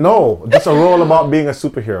 Yes. No, just a role about being a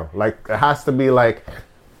superhero. Like it has to be like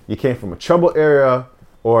you came from a troubled area,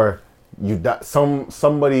 or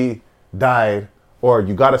somebody died, or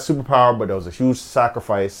you got a superpower but there was a huge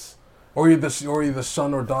sacrifice, or you're the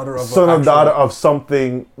son or daughter of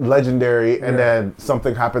something legendary, and then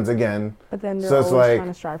something happens again. But then they're always trying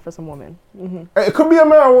to strive for some woman. Mm-hmm. It could be a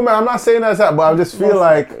man or a woman. I'm not saying that's that, but I just feel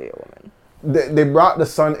like they brought the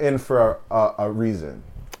son in for a reason.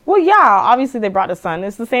 Well, yeah, obviously they brought the son.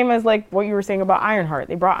 It's the same as like what you were saying about Ironheart.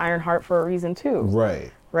 They brought Ironheart for a reason too.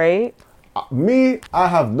 Right? I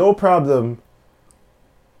have no problem.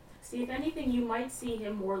 See, if anything, you might see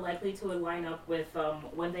him more likely to line up with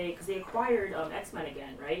because they acquired X-Men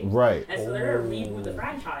again, right? Right. And so they're gonna reboot the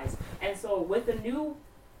franchise, and so with a new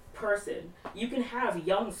person, you can have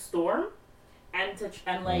young Storm and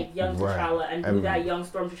young T'Challa and do that young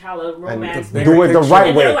Storm T'Challa romance. Do it the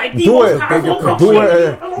right way. Do it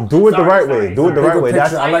the right way. Do it the right way.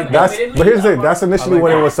 But here's the thing. That's initially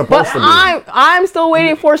what it was supposed to be. I'm still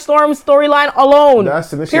waiting for Storm's storyline alone.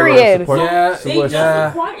 That's initially what it was supposed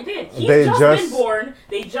to be. He's just been born.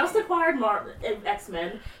 They just acquired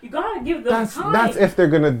X-Men. You gotta give them time. That's if they're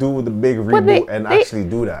gonna do the big reboot and actually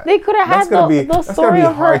do that. They could have had the story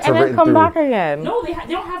of her and then come back again. No, they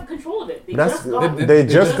don't have control of it. They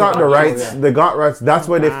just got the rights. They got rights. That's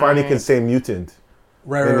why they finally can say mutant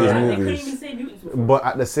in these movies. They couldn't even say mutants before. But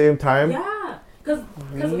at the same time, because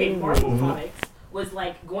Marvel Comics was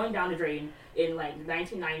like going down the drain in like the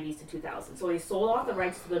 1990s to 2000. So they sold off the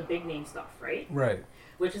rights to the big name stuff, right? Right.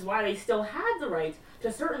 Which is why they still had the rights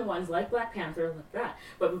to certain ones like Black Panther, like that.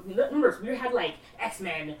 But remember, we had like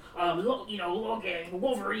X-Men, Logan,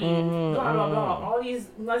 Wolverine, blah blah blah. All these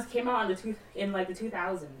ones came out in the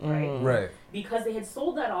 2000s, right? Right. Because they had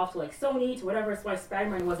sold that off to like Sony to whatever. That's why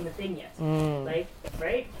Spider-Man wasn't a thing yet, like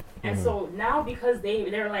right. And so now because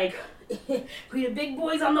they're like, we the big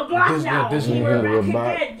boys on the block now. We're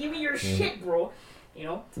back again. Give me your shit, bro. You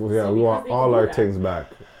know. Yeah, we want all our things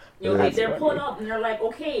back. They're pulling up and they're like,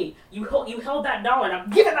 okay, you held that down, now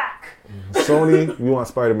give it back. Sony, we want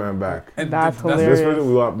Spider-Man back. And that's hilarious. This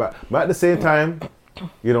we want back. But at the same time,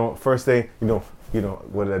 first thing,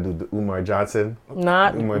 what did I do? Umar Johnson?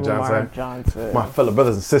 Not Umar Johnson. My fellow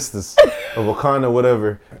brothers and sisters of Wakanda,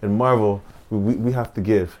 whatever, and Marvel, we have to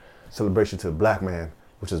give celebration to a black man,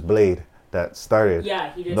 which is Blade. That started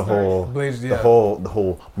the whole Marvel.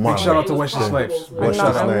 Big shout out to Wesley Snipes.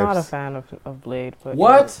 I'm not a fan of Blade. But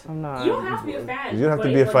what? I'm not. You don't have to be a fan. You don't have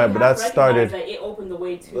to be a fan, but that started it opened the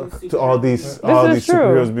way to all these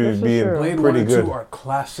superheroes being Blade pretty good. 2 are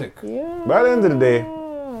classic. Yeah. By the end of the day,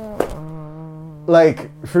 like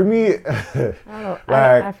for me,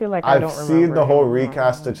 I feel like I've seen the whole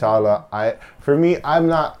recast of T'Challa. For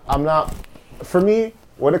me,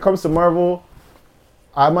 when it comes to Marvel,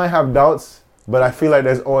 I might have doubts, but I feel like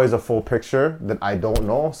there's always a full picture that I don't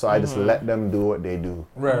know, so I just let them do what they do.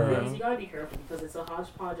 Right. So you gotta be careful because it's a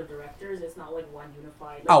hodgepodge of directors. It's not like one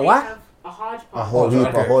unified. What? Have a hodgepodge. A whole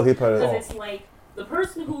heap. Because it's like the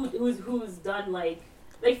person who's done like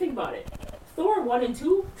think about it. Thor 1 and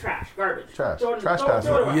 2, garbage. Trash.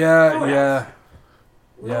 Yeah.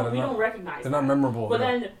 We don't recognize. They're not memorable. But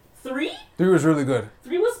then 3? 3 was really good.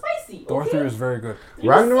 3 was spicy. Thor 3 was very good.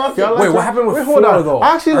 Ragnarok, y'all like. Wait, what happened with 4 though?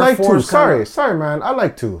 I actually like 2. Sorry, man. I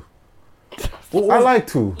like 2. I like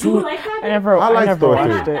 2. You like that? I never Thor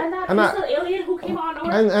 3. And that alien who came out of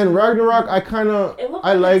And Ragnarok, I It looked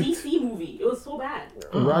like liked a DC movie. It was so bad.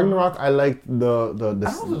 Ragnarok. I liked the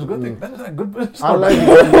That was a good thing. That is a good business. I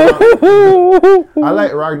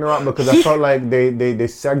like Ragnarok because I felt like they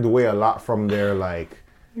segued away a lot from their like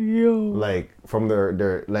from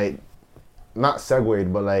their like not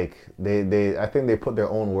segued, but like they I think they put their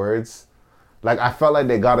own words. Like I felt like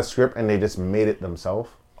they got a script and they just made it themselves.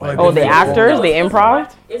 Like, the actors, the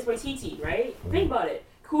improv. It's Waititi, right? Think about it.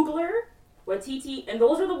 Coogler, Waititi, and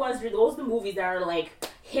those are the movies that are like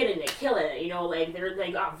hitting it, killing it. You know, like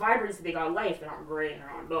they got vibrancy, they got life. They're not gray,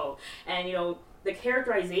 they're not dull, and you know the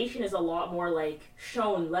characterization is a lot more like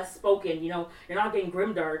shown, less spoken. You know, you're not getting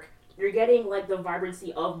grimdark. You're getting like the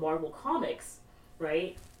vibrancy of Marvel Comics,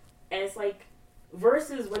 right? And it's like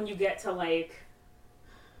versus when you get to like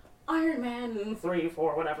Iron Man 3,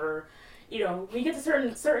 4, whatever. You know, when you get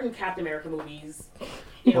to certain Captain America movies.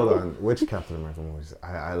 Hold on, which Captain America movies?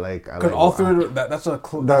 I like. Because all three, that's a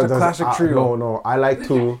classic trio. No, I like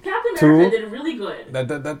two. Captain America did really good.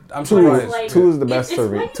 I'm surprised. Like, two is the best for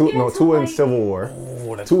me. Like Two in like, Civil War.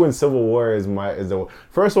 Two in Civil War is the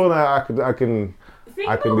first one. I can be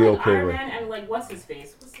okay Iron with. Man and like what's his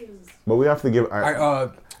face? But we have to give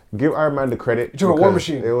Iron Man the credit. War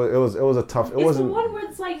Machine. It was a tough. It wasn't the one where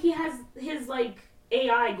it's like he has his like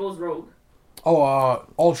AI goes rogue. Oh,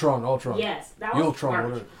 Ultron. Yes, that was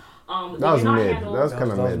Ultron. That was mid. That was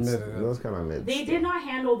kind of mid. That was kind of mid. They did not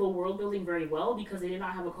handle the world building very well because they did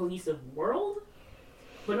not have a cohesive world.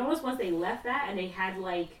 But notice once they left that and they had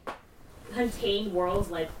like contained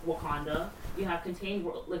worlds like Wakanda, you have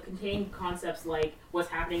contained concepts like what's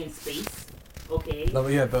happening in space. Okay. No,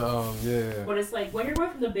 but yeah, yeah. But it's like when you're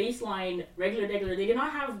going from the baseline, regular, they did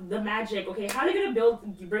not have the magic. Okay, how are they gonna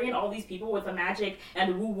bring in all these people with the magic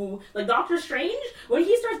and the woo woo? Like Doctor Strange, when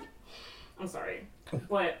he starts, I'm sorry,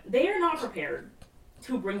 but they are not prepared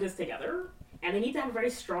to bring this together, and they need to have a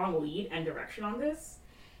very strong lead and direction on this,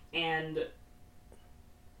 and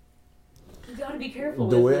you gotta be careful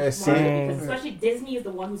the way with I see it, because especially Disney is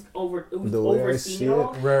the one who's the way overseeing it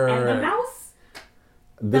all, and the mouse.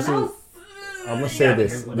 This is. I'm gonna say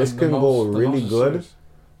this. This can go really good,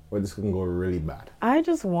 or this can go really bad. I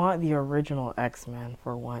just want the original X-Men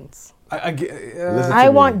for once. I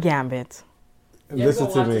want Gambit.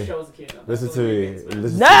 Listen to me. Listen to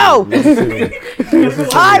me. No!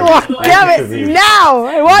 I want Gambit now!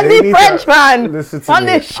 I want the Frenchman on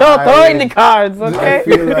this show throwing the cards,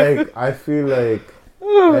 okay? I feel like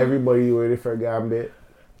everybody waiting for Gambit.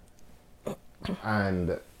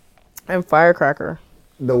 And Firecracker.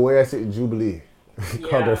 The way I say Jubilee,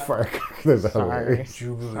 called her Firecracker. Sorry.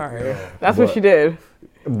 Jubilee. That's what she did.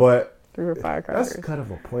 But through her firecrackers. That's kind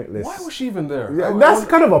of a pointless. Why was she even there? Yeah, that's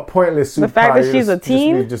kind of a pointless. The fact that she's a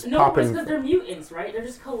teen. No, it's because they're mutants, right? They're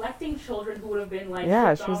just collecting children who would have been like.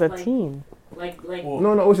 Yeah, she was a teen.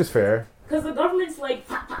 No, which is fair. Because the government's like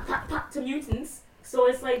pop to mutants. So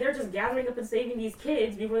it's like they're just gathering up and saving these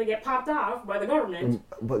kids before they get popped off by the government.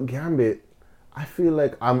 But Gambit, I feel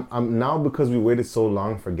like I'm now because we waited so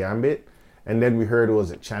long for Gambit, and then we heard it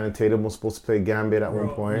was Channing Tatum was supposed to play Gambit at one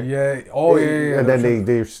point. Yeah. Oh yeah. And then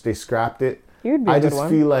they scrapped it. You'd be a good one.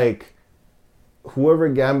 Feel like whoever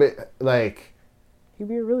Gambit like. He'd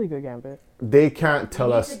be a really good Gambit. They can't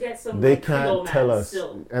tell us. They can't tell us,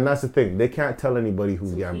 and that's the thing. They can't tell anybody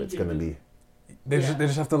who Gambit's gonna be. They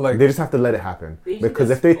just have to like. They just have to let it happen. Because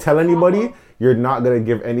if they tell anybody, you're not gonna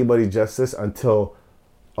give anybody justice until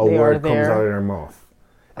a word comes out of their mouth.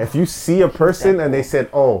 If you see a person and they said,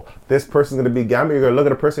 "Oh, this person's gonna be Gambit," you're gonna look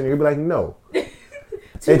at a person and you're gonna be like, "No."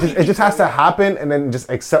 it just has to happen, and then just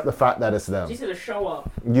accept the fact that it's them. Just gonna show up.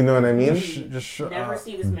 You know what I mean? Never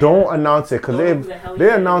see this man. Don't announce it because they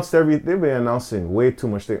announced they've been announcing way too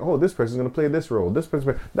much thing. Oh, this person's gonna play this role. This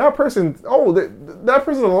person, that person. Oh, that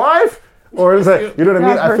person's alive. Or it's like, you know what I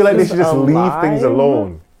mean? I feel like they should just leave things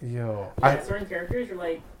alone. Yo. Certain characters, you're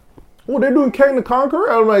like, oh, they're doing Kang the Conqueror?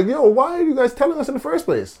 I'm like, yo, why are you guys telling us in the first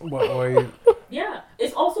place? Yeah.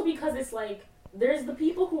 It's also because it's like, there's the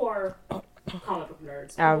people who are comic book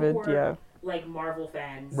nerds. Avid, who are, like Marvel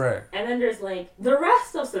fans. Right. And then there's like the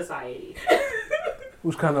rest of society.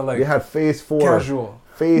 Who's kind of like... They had Phase 4. Casual.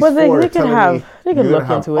 Phase 4 they can look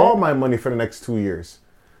into it. All my money for the next 2 years.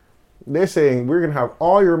 They're saying, we're going to have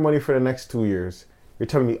all your money for the next 2 years. You're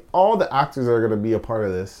telling me all the actors are going to be a part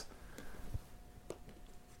of this.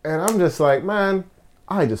 And I'm just like, man,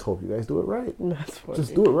 I just hope you guys do it right. That's funny.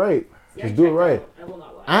 Just do it right. Just do it right. I will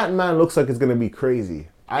not lie. Ant-Man looks like it's going to be crazy.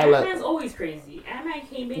 Ant-Man's always crazy. Ant-Man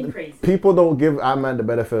came in crazy. People don't give Ant-Man the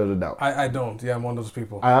benefit of the doubt. I don't. Yeah, I'm one of those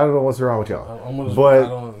people. I don't know what's wrong with y'all. I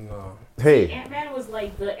don't know. Hey. Ant-Man was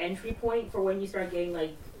like the entry point for when you start getting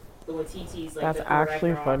like the Watitis, like That's the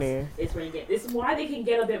actually Ragnaroks, funny. It's where you get. This is why they can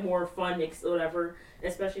get a bit more fun, whatever.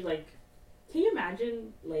 Especially like, can you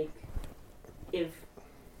imagine like if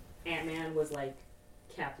Ant-Man was like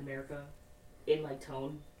Captain America in like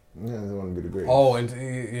tone? Yeah, they want to be the greatest. Oh, and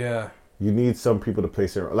yeah. You need some people to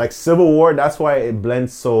place it. Like Civil War, that's why it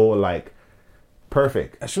blends so like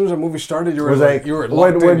perfect. As soon as the movie started, you It were was like you were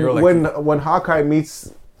locked in. You were like, when Hawkeye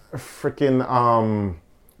meets freaking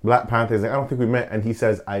Black Panther, he's like, I don't think we met, and he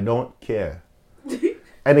says, I don't care.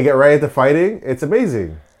 And they get right into fighting. It's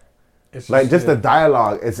amazing. It's just the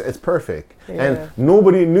dialogue. It's perfect. Yeah. And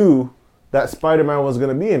nobody knew that Spider-Man was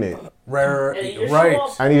gonna be in it. Right.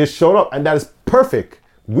 And he just showed up, and that is perfect.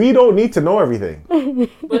 We don't need to know everything.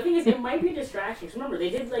 But the thing is, it might be distractions. Remember, they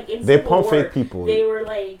did like in They Civil pump War, fake people. They were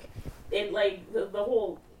like, in like the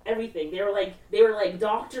whole everything. They were like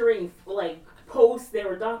doctoring like posts. They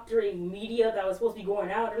were doctoring media that was supposed to be going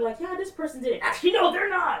out. They're like, yeah, this person did it. Actually, no, they're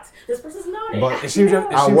not. This person's not it. But it seems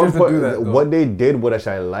at one point, what they did, which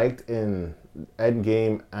I liked in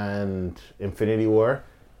Endgame and Infinity War,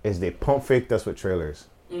 is they pump faked us with trailers.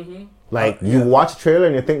 Mm-hmm. Like you watch a trailer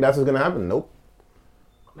and you think that's what's gonna happen. Nope.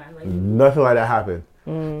 Nothing like that happened.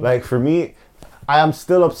 Like for me, I am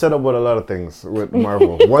still upset about a lot of things with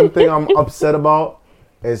Marvel. One thing I'm upset about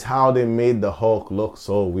is how they made the Hulk look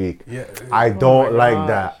so weak. Yeah. I don't like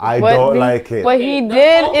that. I don't like it. But he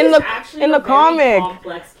did in the comic.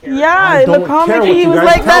 Yeah, I in the don't care comic what he you was guys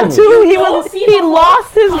like tell that me. too. He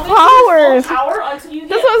lost his powers.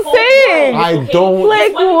 That's what I'm saying. I don't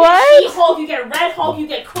like when what? You get Hulk, you get Red Hulk, you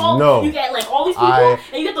get Krog, No. you get like all these people, and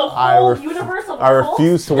you get the whole universe of the I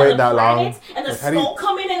refuse to Hulks wait and the that long. planets, and the Skull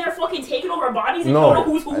come in and they're fucking taking over bodies and you No, don't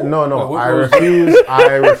know who's who. no. I refuse.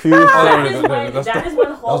 I refuse. That is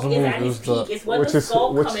when Hulk is at his peak. It's when the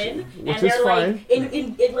Skull come in and they're like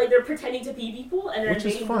in like they're pretending to be people and they're Which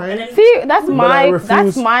is invading. fine. See, that's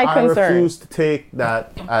my I concern. refuse to take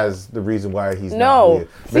that as the reason why he's not No, here.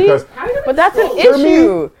 see, Because but that's an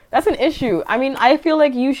issue. That's an issue. I mean, I feel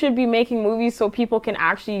like you should be making movies so people can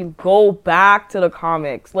actually go back to the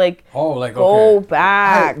comics, like go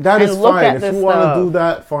back. That is and look fine. at If this you want stuff. to do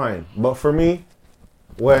that, fine. But for me,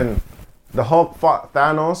 when the Hulk fought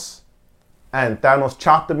Thanos and Thanos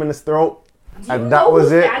chopped him in his throat, and that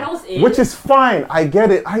was it, which is fine. I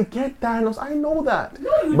get it. I get Thanos. I know that.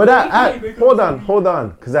 But hold on,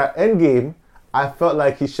 because at Endgame, I felt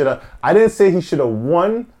like he should have. I didn't say he should have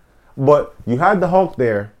won, but you had the Hulk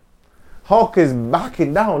there. Hulk is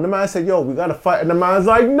backing down. The man said, yo, we gotta fight. And the man's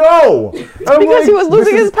like, no! Because he was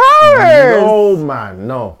losing his powers! No, man,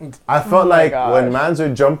 no. I felt like when mans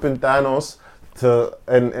were jumping Thanos to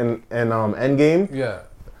in Endgame,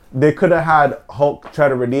 they could have had Hulk try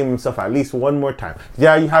to redeem himself at least one more time.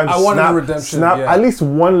 Yeah, you have snap at least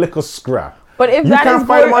one little scrap. But if you can't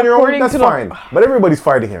fight him on your own, that's fine. But everybody's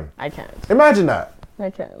fighting him. I can't. Imagine that. I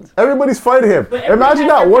can't. Everybody's fighting him. Imagine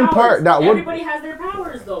that one part. Everybody has their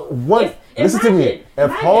powers, though. Listen to me.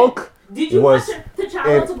 If Hulk did you was want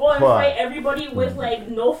T'Challa to go and fight everybody with like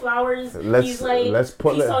no flowers? He's like he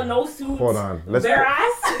saw no suits. Hold on. Bare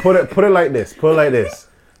ass. Put it like this. Put it like this.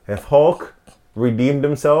 If Hulk redeemed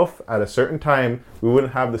himself at a certain time, we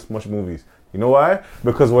wouldn't have this much movies. You know why?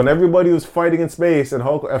 Because when everybody was fighting in space, and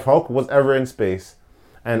if Hulk was ever in space,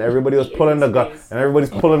 and everybody was pulling the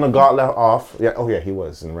gauntlet off. Yeah, he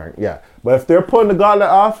was in rank. Yeah, but if they're pulling the gauntlet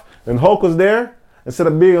off, and Hulk was there, instead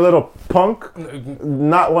of being a little punk,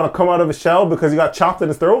 not want to come out of his shell because he got chopped in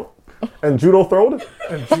his throat and judo throwed.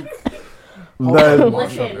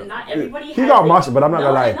 Listen, not everybody. He got mushed, but I'm not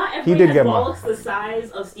gonna lie. He did get mushed. The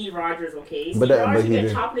size of Steve Rogers, okay? Steve Rogers can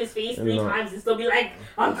get chopped in his face 3 times and still be like,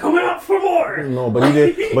 "I'm coming up for more." No, but he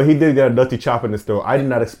did. But he did get a dirty chop in his throat. I did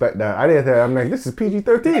not expect that. I didn't think. I'm like, this is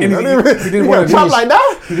PG-13. He didn't want to chop like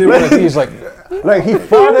that. He did one of these, like he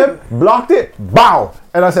fought him, blocked it, bow,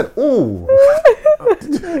 and I said, "Ooh."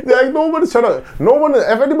 Like nobody's trying to. No one. If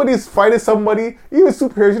anybody's fighting somebody, even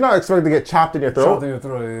superheroes, you're not expecting to get chopped in your throat. Chopped in your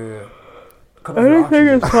throat. Yeah. Anything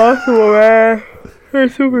is possible, man. They're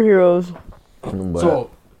superheroes.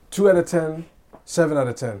 So, 2 out of 10, 7 out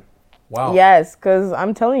of 10. Wow. Yes, because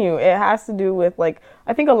I'm telling you, it has to do with, like,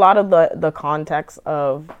 I think a lot of the context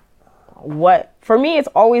of what, for me, it's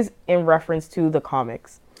always in reference to the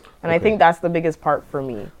comics. And I think that's the biggest part for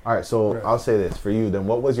me. All right, so I'll say this for you then.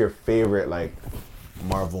 What was your favorite, like,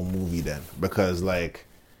 Marvel movie then? Because, like,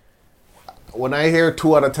 when I hear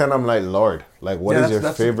 2 out of 10, I'm like, Lord, like, what is your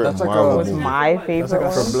favorite Marvel movie? My favorite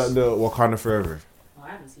one? From the Wakanda Forever. Oh, I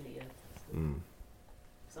haven't seen it yet.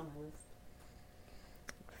 It's on my list.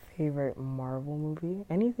 Favorite Marvel movie?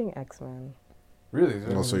 Anything X-Men. Really?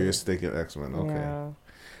 Oh, so you're sticking X-Men, okay. Yeah.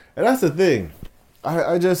 And that's the thing.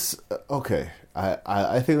 I just, okay.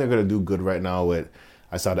 I think they're gonna do good right now with.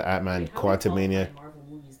 I saw the Ant-Man Quantumania. Marvel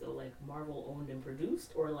movies though, like Marvel owned and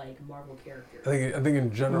produced, or like Marvel characters. I think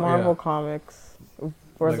in general, Marvel comics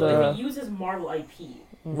for So if it uses Marvel IP,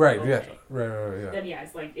 right? okay, Yeah, right. then yeah,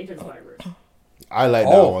 it's like Into the Spider-Verse. I like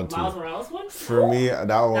that one too. Miles Morales one? For me, that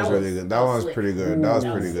one was really good. That one was pretty good. That was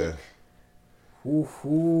pretty good.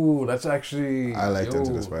 Ooh, that's actually. I liked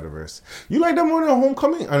Into the Spider-Verse. You like that more than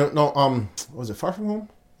Homecoming? I don't know. Was it Far From Home?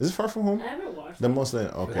 Is it Far From Home? I haven't watched The it. mostly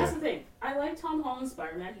okay. That's the thing. I like Tom Holland's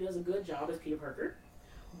Spider-Man. He does a good job as Peter Parker.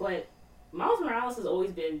 But Miles Morales has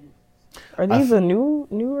always been. Are these the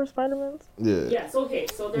newer Spider-Mans? Yeah. Yeah. So okay.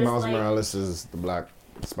 So there's Miles like, Morales is the black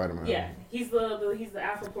Spider-Man. Yeah, he's the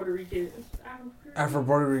Afro-Puerto Rican.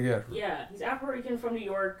 Afro-Puerto Rican. Yeah, he's Afro-Rican from New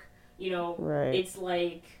York. You know, Right. It's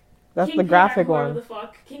like. That's Kingpin, the graphic whoever one. The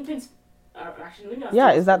fuck Kingpin's. Actually, maybe not.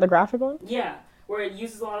 Yeah, is that the graphic one? Yeah, where it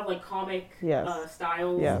uses a lot of like comic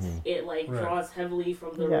styles. Yes. It like draws heavily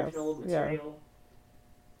from the original material.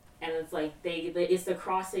 And it's like it's the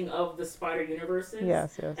crossing of the Spider universes.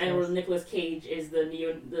 Yes. And where Nicolas Cage is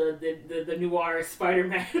the noir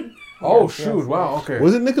Spider-Man. Oh shoot! Wow. Okay.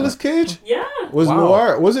 Was it Nicolas Cage? Yeah. Was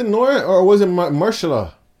noir? Was it noir or was it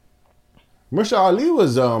Mahershala? Mahershala Ali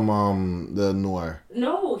was the noir.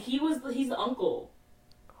 No, he's the uncle.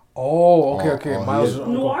 Oh, okay. Miles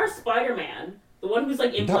Noir Spider-Man, the one who's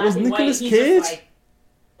like in that black was and Nicolas white. Cage? He's just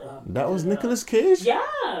like, That was Nicolas Cage?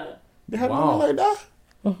 Yeah. They had one like that?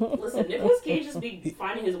 Listen, Nicolas Cage just be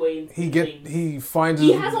finding his way into things.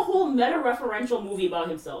 He has a whole meta-referential movie about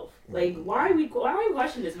himself. Like, why are we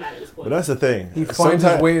questioning this man at this point? But that's the thing. He finds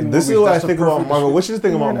his way in This movies. is what That's I think about Marvel. Which is the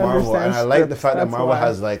thing about Marvel, and I like the fact that Marvel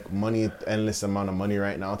has like money, endless amount of money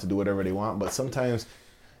right now to do whatever they want. But sometimes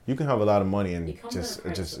you can have a lot of money and it just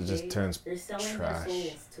turns They're selling trash. their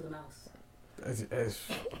souls to the mouse.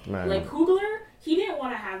 Man. Like Coogler, he didn't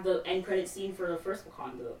want to have the end credit scene for the first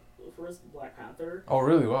Wakanda, the first Black Panther. Oh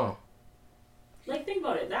really? Wow. Like, think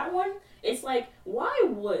about it. That one, it's like, why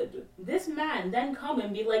would this man then come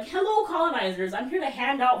and be like, hello, colonizers, I'm here to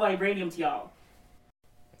hand out vibranium to y'all.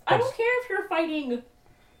 I don't care if you're fighting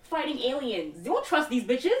aliens. You don't trust these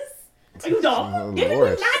bitches. Are you dumb? Give me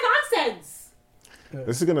mad nonsense.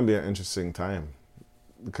 This is going to be an interesting time.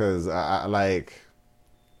 Because I like...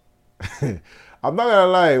 I'm not going to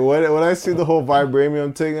lie. When I see the whole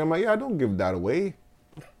vibranium thing, I'm like, yeah, don't give that away.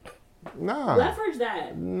 Nah. Leverage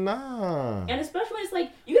that. Nah. And especially it's like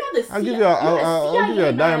you have this. I'll give you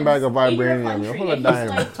a dime bag of vibranium. Hold a dime.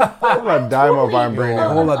 Hold a dime of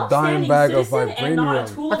vibranium. Hold a dime bag of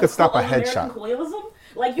vibranium. I could stop a headshot.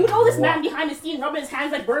 Like this man behind the scene rubbing his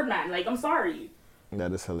hands like Birdman. Like I'm sorry.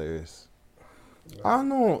 That is hilarious. I don't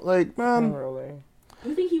know, like man. Really.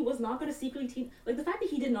 You think he was not going to secretly team? Like the fact that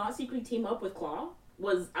he did not secretly team up with Claw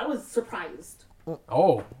I was surprised.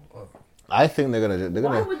 Oh. I think they're gonna.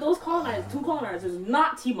 Why would those two colonizers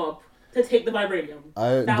not team up to take the vibranium?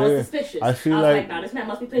 That was suspicious. I feel like, now this man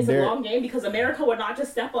must be playing some long game because America would not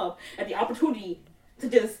just step up at the opportunity to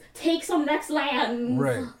just take some next land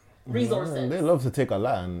resources. They love to take a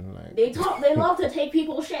land. Like. They love to take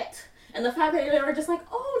people's shit, and the fact that they were just like,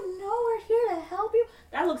 oh no, we're here to help you.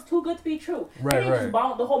 That looks too good to be true. They didn't just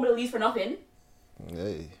bomb the whole Middle East for nothing.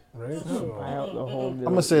 Hey. Right. I'm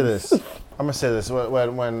gonna say this. When it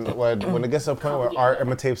gets to a point where art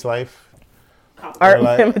imitates life,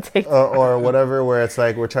 or whatever, where it's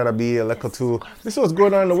like we're trying to be a little too. This is what's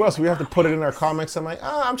going on in the world, so we have to put it in our comics. I'm like,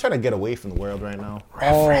 I'm trying to get away from the world right now.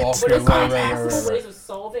 But it's accessible ways of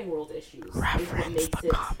solving world issues. Reference the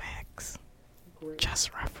comics.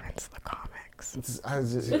 Just reference the comics. The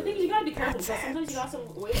thing is, you gotta be careful because sometimes you got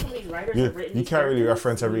some ways some of these writers have written. You can't really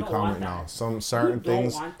reference every comic now. Some certain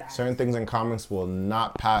things in comics will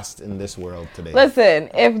not pass in this world today. Listen,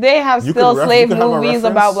 if they have still slave movies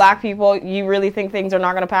about black people, you really think things are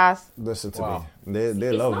not gonna pass? Listen to me. They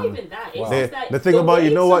love them. It's not even that. The thing about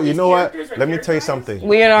you know what? Let me tell you something.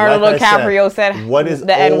 Leonardo DiCaprio said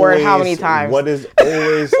the N-word how many times? What is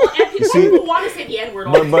always people want to say the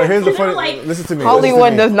N-word. But here's the funny. Listen to me.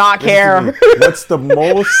 Hollywood does not care. What's the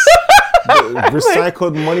most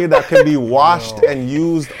recycled money that can be washed and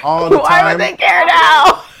used all the time? Why would they care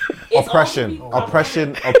now?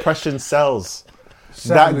 Oppression sells.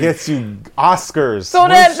 That gets you Oscars. So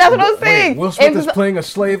that's what I was saying. Will Smith is playing a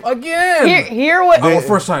slave again. Hear what was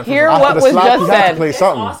just said.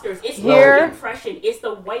 Here, impression. It's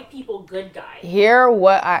the white people good guy. Hear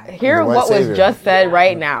what was just said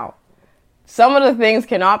right now. Some of the things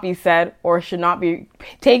cannot be said or should not be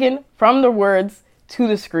taken from the words to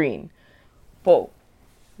the screen. But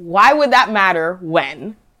why would that matter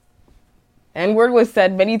when N-word was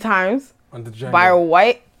said many times by a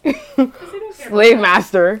white slave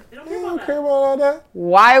master? care about all that.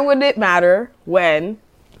 Why would it matter when?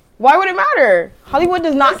 Why would it matter? Hollywood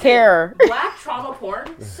does not care. Black trauma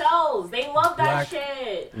porn sells. They love that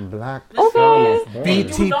shit. Black Okay.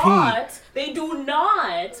 They do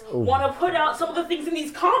not want to put out some of the things in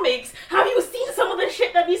these comics. Have you seen some of the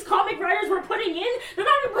shit that these comic writers were putting in? They're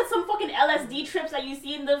not gonna put some fucking LSD trips that you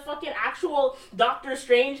see in the fucking actual Doctor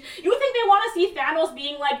Strange. You think they want to see Thanos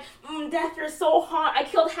being like, death, you're so hot. I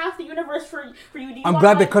killed half the universe for you. I'm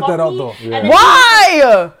glad they cut that out though. Yeah.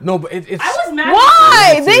 Why? No, but it's. I was mad.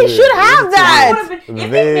 Why? They should have that. If they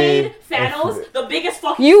made Thanos the biggest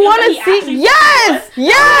fucking You want to see? Yes.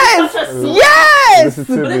 Listen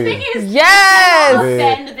to But the me. thing is, Yes.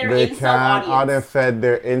 offend their They incel can't audience. unoffend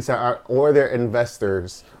their inside or their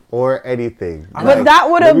investors or anything. But that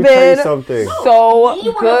would have let me tell you been something. so We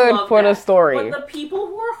would've good loved for the that. story. But the people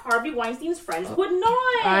who are Harvey Weinstein's friends would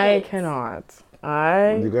not. I cannot.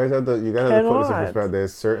 You guys have to put this in Cannot. perspective.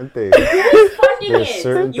 There's certain things. Who's funding There's it?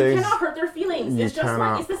 certain You things cannot hurt their feelings. you It's just like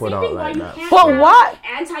cannot it's the put same out thing why like you that. can't But have what?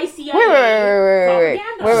 anti-CIA Wait.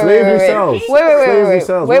 propaganda. Slavery sells. Slavery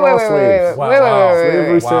sells. We're all slaves.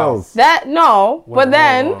 Slavery sells. That no, but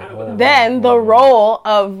then the role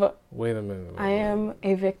of Wait a minute. I am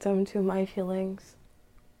a victim to my feelings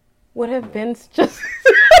would have been just,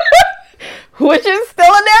 which is still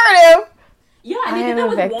a narrative. Yeah, and I they did am that a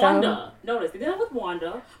with victim. Wanda. Notice, they did that with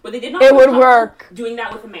Wanda, but they did not It would with work. doing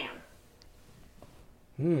that with a man.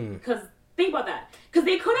 Because, think about that. Because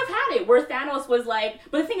they could have had it where Thanos was like,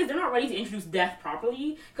 but the thing is, they're not ready to introduce death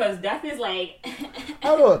properly, because death is like...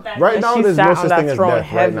 Right now, She there's sat no on such that thing as throne death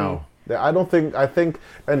heavy. right now. I think,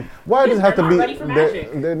 and why does it have to They're be? not ready for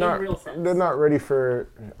magic, They're in not. real sense. They're not ready for.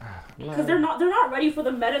 Because they're not ready for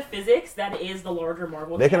the metaphysics that is the larger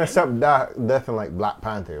Marvel They can canon. accept that death in like Black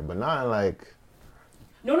Panther, but not in like.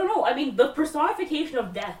 No. I mean, the personification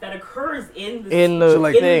of death that occurs in the So,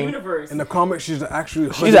 like, in thing. the universe. In the comics, she's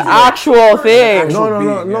actually. She's an actual thing. Actual No,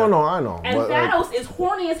 being, yeah. I know. And but, Thanos is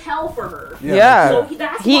horny as hell for her. Yeah. So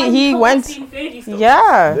that's why He went. collects the Infinity Stones. like,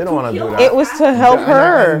 they Yeah. don't want to do It that. It was to help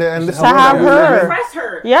her. And this To is what have we live her. in. Impress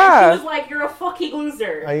her. Yeah. And she was like, "You're a fucking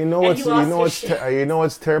loser." And you know And he lost his shit. you know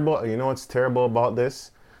what's terrible? You know what's terrible about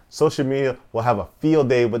this? Social media will have a field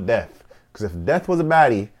day with death. Because if death was a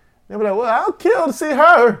baddie, they'll be like, "Well, I'll kill to see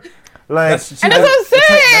her." Like, And that's what I'm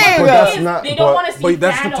saying. But that's not. They don't want to see But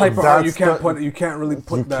that's the Thanos. type of art you That's can't the- put. You can't really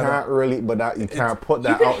put you that. can't really, but that you can't put You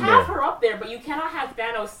that can out have there. her up there, but you cannot have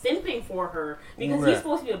Thanos simping for her because Right. he's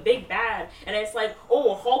supposed to be a big bad, and it's like,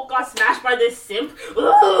 oh, Hulk got smashed by this simp.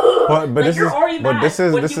 But Like, this you're is already but mad this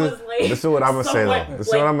is when this he is was, like, this is what I'm gonna say somewhat, now. This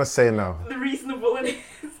is what I'm gonna say now. The reasonable in his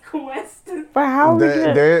quest. But how we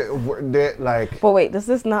get? They're like. But wait, does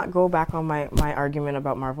this not go back on my argument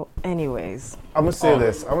about Marvel? Anyways. I'm gonna say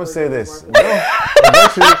this. No,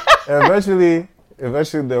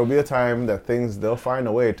 eventually there'll be a time that they'll find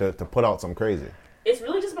a way to put out some crazy. It's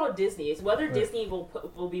really just about Disney. It's whether Disney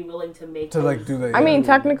will be willing to make To like do that. I mean,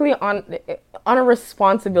 technically, on a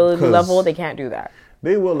responsibility 'Cause- level, they can't do that.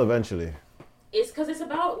 They will eventually. It's because it's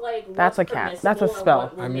about like That's what's a cat. permissible That's a and spell.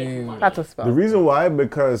 what will I make mean, money. That's a The spell. reason why,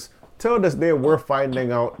 because till this day we're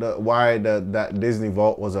finding out why that Disney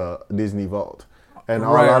Vault was a Disney Vault, and a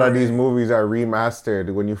lot of these movies are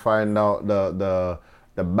remastered. When you find out the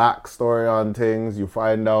backstory on things, you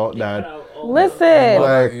find out that Listen,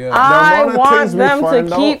 like Yeah. I the amount of want things we them to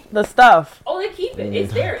find out- keep the stuff. Oh, they keep it.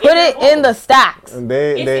 It's there. Put it in the stacks. And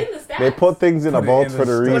they It's in the stats. they put things in a Put it vault in for the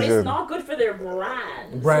the stats. But reason. it's not good for their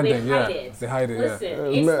brand. Branding, so they yeah. hide it. They hide it, yeah. Listen,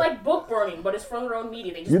 it's man. like book burning, but it's from their own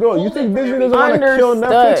media. They just You pulled think it from Disney their doesn't want to media. kill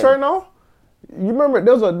Netflix Understood. right now? You remember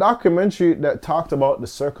there was a documentary that talked about the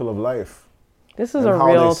Circle of Life This is and a how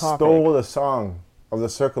real they topic. stole the song of the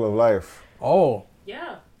Circle of Life Oh.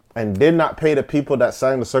 Yeah. and did not pay the people that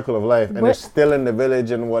sang the Circle of Life, and they're What? still in the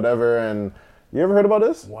village and whatever. And you ever heard about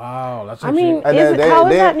this? Wow. That's I actually. mean, And how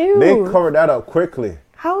is that new? They covered that up quickly.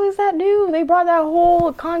 How is that new? They brought that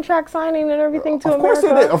whole contract signing and everything to Of course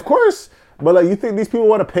America. they did. Of course. But like, you think these people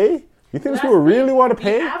want to pay? You think these That's people the really thing. want to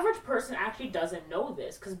pay? The average person actually doesn't know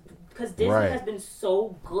this because Disney Right. has been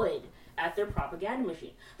so good at their propaganda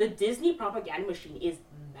machine. The Disney propaganda machine is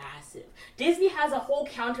massive. Disney has a whole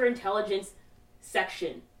counterintelligence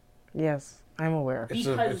section Yes, I'm aware.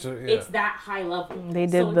 because yeah. it's that high level. They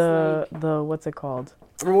So did it's like- the what's it called?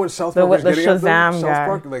 Remember when South The- Park was the getting at them? Shazam South guy.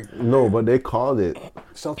 Park, like No, but they called it.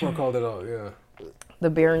 South Park called it out. Yeah. The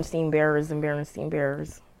Berenstein Bears and Berenstein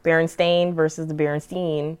Bears. Berenstain versus the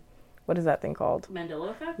Berenstein. What is that thing called? Mandela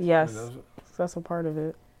effect. Yes, that's a part of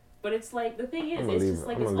it. But it's like the thing is, I'm gonna it's leave just it.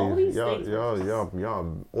 like I'm it's gonna all leave. these things.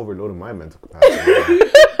 Y'all overloading my mental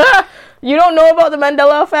capacity. You don't know about the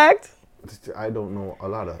Mandela effect? I don't know a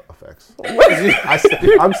lot of effects.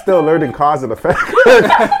 I'm still learning cause and effect.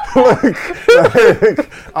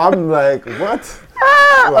 I'm like, what?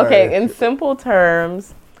 Okay, in simple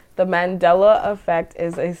terms, the Mandela effect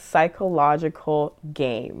is a psychological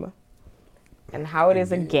game. And how it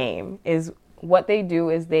is a game is what they do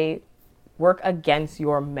is they work against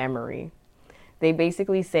your memory. They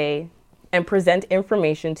basically say and present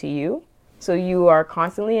information to you. So you are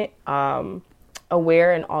constantly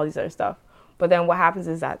aware and all these other stuff. But then what happens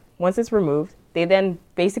is that once it's removed, they then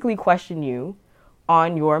basically question you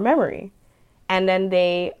on your memory. And then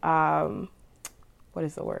they, what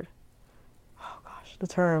is the word? Oh gosh, the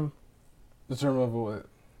term. The term of what?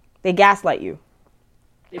 They gaslight you.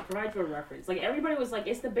 They provide you a reference. Like, everybody was like,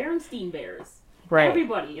 it's the Berenstain Bears. Right.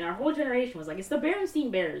 Everybody in our whole generation was like, it's the Berenstain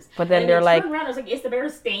Bears. But then and they're like... around, it was like, it's the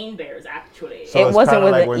Berenstain Bears, actually. So it wasn't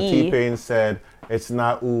with like an when E. T-Pain said, it's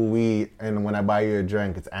not ooh wee, and when I buy you a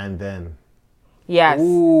drink, it's and then. Yes,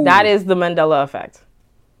 Ooh. that is the Mandela effect.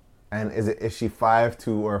 And is she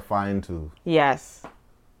 5'2" or fine 2? Yes.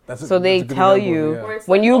 That's so they tell you, It's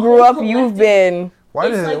when like you the grew whole up, you've been... Why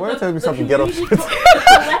It's did like why the- tell me the something ghetto community shit?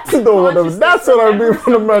 collective That's what I mean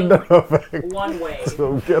from the remembers Mandela effect. one way.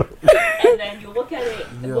 So ghetto. And then you look at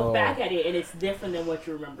it, look back at it, and it's different than what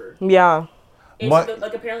you remember. Yeah. It's But-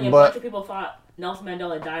 like apparently a but- bunch of people thought Nelson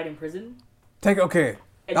Mandela died in prison. Okay, It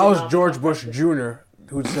that did was not George become Bush president.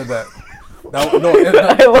 Jr. who said that. No,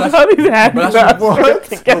 I love how these had but that.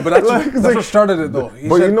 that's what started it though. He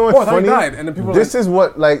But said, you know "Oh, I what's thought he funny? died," and then people This were like, is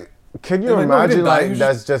what like. Can you they're like, "No, he imagine didn't die. like He's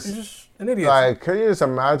that's he's just an idiot." like? Can you just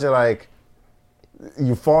imagine like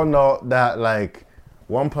you found out that like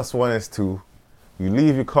 1 + 1 is 2. You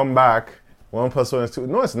leave, you come back. 1 + 1 is 2.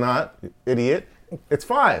 No, it's not, you idiot. It's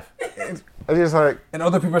 5. It's just like and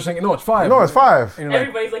other people are saying, "No, it's 5." no, it's 5. And you're like,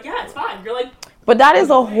 Everybody's like, yeah, it's fine. You're like, But that is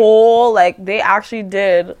a whole, like, they actually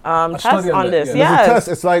did tests study on on that, this. yeah. There's a Yes. test.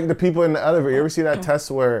 It's like the people in the elevator. You ever see that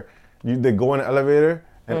test where they go in the elevator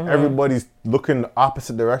and everybody's looking the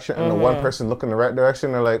opposite direction and the one person looking the right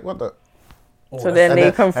direction? They're like, what the? So then they And they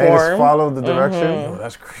just conform. follow the direction. "Oh,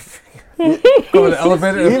 that's creepy." Go in the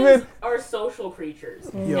elevator. Even are social creatures.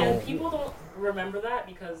 Yo. And people don't remember that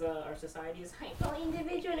because our society is hyper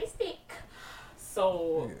individualistic.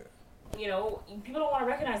 So, you know, people don't want to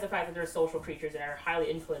recognize the fact that they're social creatures and are highly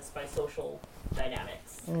influenced by social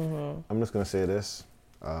dynamics. I'm just gonna say this.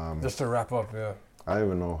 Just to wrap up, yeah. I don't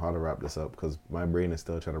even know how to wrap this up because my brain is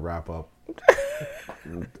still trying to wrap up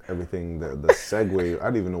everything. The segue. I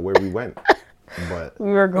don't even know where we went. But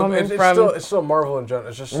We were going It's from... it's still Marvel in general.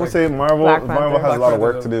 It's just I'm gonna like, say Marvel. Black Marvel Panther. has a lot of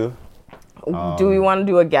Black work to do. do we want to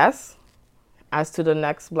do a guess as to the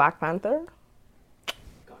next Black Panther?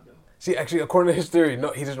 God, no. see, actually, according to his theory,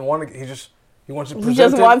 no, he doesn't want to. He wants to present He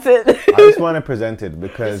just it. wants it. I just want to present it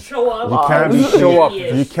because Just show up. you can't be Show up.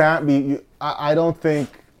 You can't be. I don't think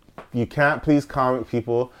you can't please comic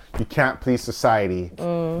people. You can't please society,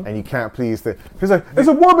 and you can't please the. He's like, it's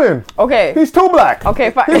a woman. Okay. He's too black.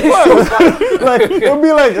 Okay, fine. Like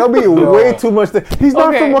it'll be way too much. He's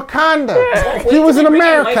not Okay. from Wakanda. Wait He was till in they bring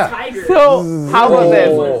in White America. Tiger. So, how about Oh.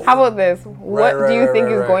 this? How about this? What do you think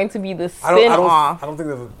is right. going to be the I don't spin-off think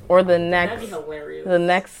that or the That'd next be hilarious.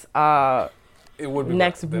 it would be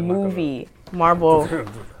next they're not gonna- movie Marvel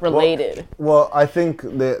related? Well, I think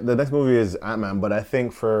the next movie is Ant-Man, but I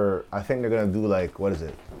think they're gonna do like what is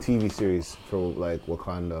it? TV series for like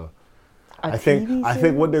Wakanda. I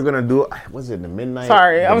think what they're gonna do was it the midnight?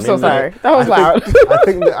 Sorry, I'm so sorry. That was I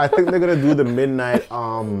think- loud. I think they're gonna do the midnight.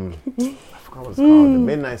 I forgot what it's called. The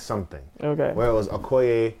midnight something. Okay. Where it was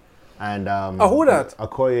Okoye and who that?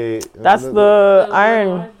 Okoye. That's the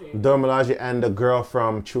Iron. Dermalaji and the girl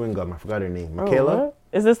from Chewing Gum. I forgot her name. Michaela. What?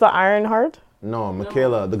 Is this the Iron Heart? No,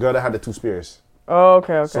 Michaela, the girl that had the 2 spears. Oh,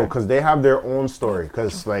 okay. So, because they have their own story,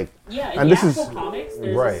 because like, Yeah, in and the this is actual comics,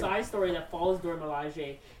 there's right. a side story that follows Dora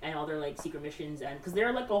Milaje and all their like secret missions, and because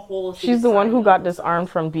they're like a whole. She's the one who got disarmed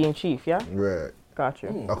from being chief, yeah? Right. Got you.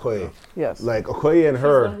 Okoye. Yes. Like Okoye and the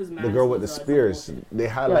her, one whose the mask girl with the was, spears, they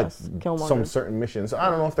had Yes, like Killmonger. some certain missions. So I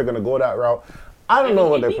don't know if they're gonna go that route. I don't know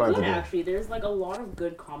what they're planning to do. Actually, there's like a lot of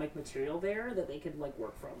good comic material there that they could like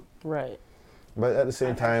work from. Right. But at the same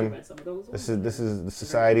I've actually time, read some of those this ones. is the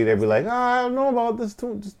society. They'd be like, I don't know about this.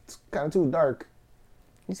 It's kind of too dark.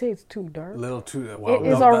 You say it's too dark? Little too. Wow, It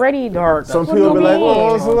is already dark. Some What people do be you like, mean?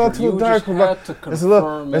 oh, it's a little too You dark. just But had to it's a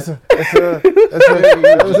little, confirm it's it.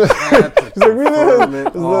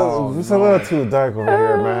 a little too dark over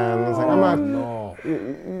here, man. It's like, I'm not. No.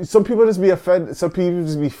 Some people just be offended. Some people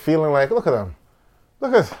just be feeling like, look at them.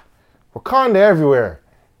 Look at Wakanda everywhere.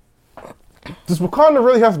 Does Wakanda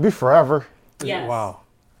really have to be forever? Yes. Wow.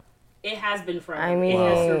 It has been forever. I mean,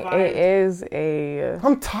 it is a...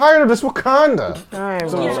 I'm tired of this Wakanda.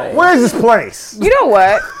 Like, where's this place? You know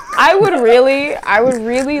what? I would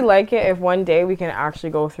really like it if one day we can actually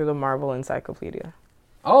go through the Marvel Encyclopedia.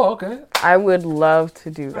 Oh, okay. I would love to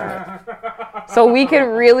do that. So we could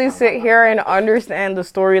really sit here and understand the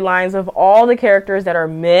storylines of all the characters that are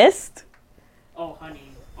missed. Oh, honey.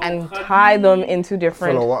 And tie them into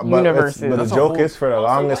different universes. But the joke is, for the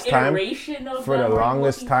longest time,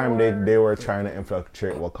 they were trying to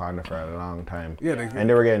infiltrate Wakanda for a long time. Yeah, and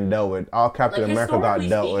they were getting dealt with. All Captain America got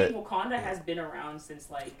dealt with. Wakanda has been around since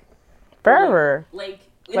forever. In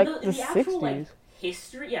the 60s. Actual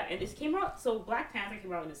history, yeah, and it came out. So Black Panther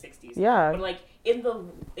came out in the 60s. Yeah. But in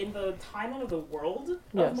the timeline of the world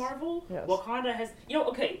of Marvel, Wakanda has, they're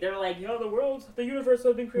the universe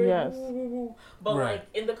has been created. Yes. But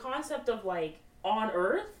in the concept of on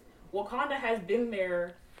Earth, Wakanda has been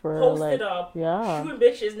there, posted up, shooting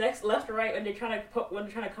bitches left or right when they're trying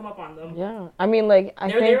to come up on them. Yeah. I mean, they're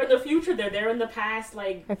there in the future. They're there in the past.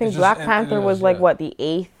 I think Black Panther was the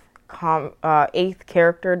eighth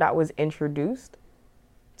character that was introduced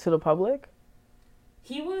to the public.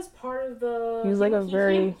 He was part of the. He was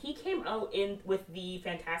he came out with the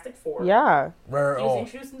Fantastic Four. Yeah. He was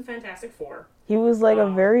introduced in the Fantastic Four. He was a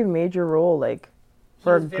very major role,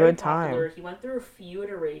 for a good time. He went through a few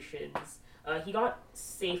iterations. He got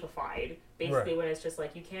safeified, basically, when it's just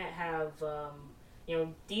you can't have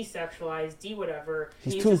desexualized, whatever.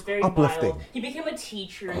 He's too very uplifting. Wild. He became a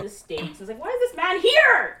teacher in the States. It's why is this man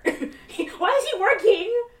here? Why is he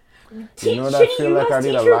working? You know what I feel like I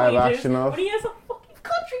need a live action of? When he has a fucking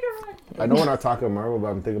country to run. I know we're not talking Marvel, but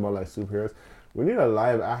I'm thinking about superheroes. We need a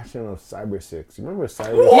live action of Cyber 6. You remember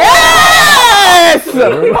Cyber 6? Yes!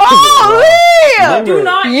 Holy! Do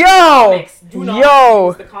not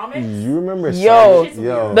Yo! the comics. You remember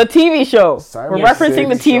Cyber? The TV show. We're referencing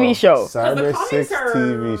the TV show. Cyber 6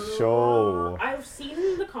 TV show. I've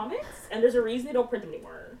seen the comics, and there's a reason they don't print them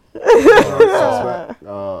anymore.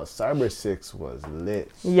 Cyber 6 was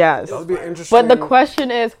lit. Yes. That would be interesting. But the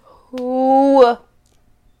question is, who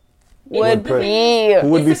would be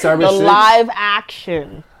Cyber 6? The live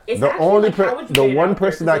action? The one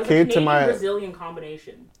person that came to my Brazilian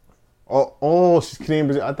combination. Oh, she's Canadian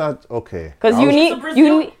Brazilian. I thought okay. Because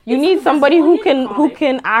you need somebody who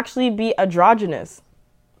can actually be androgynous.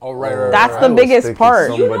 Oh, right. That's the biggest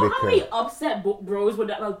part. You know how many upset bros would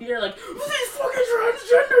be like, these fucking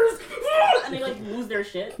transgenders, and they lose their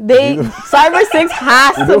shit. Cyber 6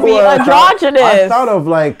 has to be androgynous. I thought of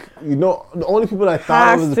the only people I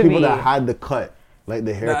thought of was the people that had the cut,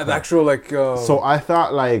 the haircut. The actual So I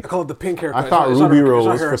thought I call it the pink haircut. I thought Ruby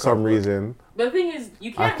Rose for some reason. The thing is,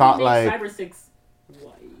 you can't make Cyber 6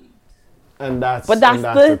 white. And that's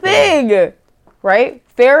the thing, right?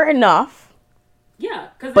 Fair enough. Yeah,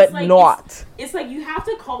 because it's you have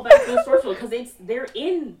to call back to the source because they're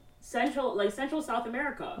in Central South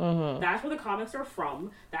America. Mm-hmm. That's where the comics are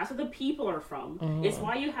from. That's where the people are from. Mm-hmm. It's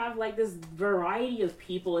why you have this variety of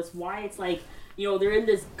people. It's why it's they're in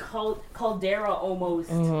this caldera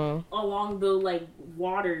almost along the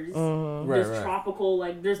waters. Mm-hmm. There's tropical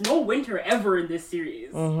there's no winter ever in this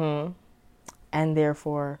series. Mm-hmm. And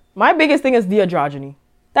therefore, my biggest thing is the androgyny.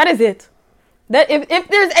 That is it. That if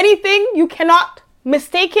there's anything you cannot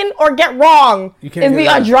mistaken or get wrong is the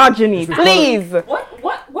androgyny. Please.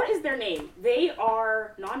 What is their name? They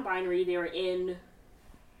are non-binary. They are in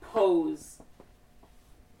Pose.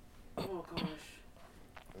 Oh gosh.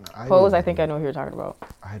 Pose. I think I know who you're talking about.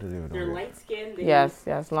 I don't even know. They're light skinned. Yes,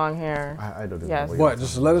 long hair. I don't even know. What?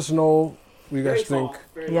 Just let us know what you guys think.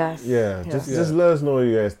 Yes. Yeah. Just let us know what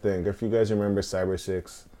you guys think. If you guys remember Cyber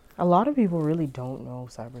 6. A lot of people really don't know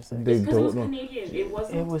Cyber 6. They don't know. Canadian. It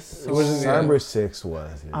wasn't Cyber 6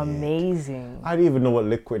 was amazing. I didn't even know what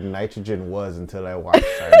liquid nitrogen was until I watched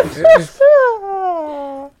Cyber 6.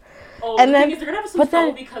 And then they're gonna have some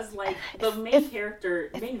trouble because the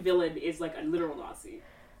main villain is a literal Nazi.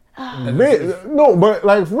 No, but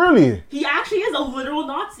really, he actually is a literal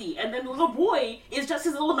Nazi, and then the little boy is just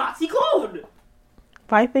his little Nazi clone.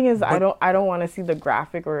 My thing is, I don't want to see the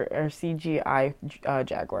graphic or CGI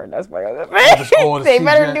Jaguar. That's my other thing. They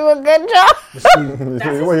better do a good job.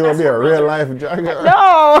 You want to be a real life Jaguar?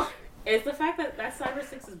 No. It's the fact that that's Cyber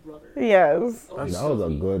 6's brother. Yes. That was a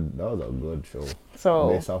good show. So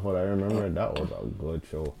based off what I remember, that was a good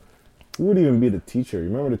show. Who would even be the teacher? You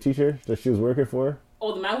remember the teacher that she was working for?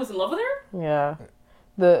 Oh, the man who's in love with her? Yeah.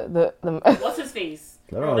 The What's his face?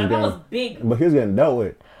 That man was big. But he was getting dealt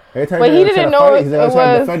with. But he didn't know it was.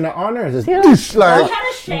 Defend the honor. Just he had a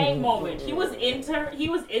Shang moment. He was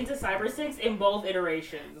into Cyber 6 in both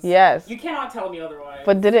iterations. Yes. You cannot tell me otherwise.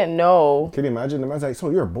 But didn't know. Can you imagine the man's like, so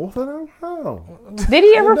you're both of them? How? Did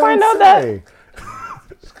he ever find out that?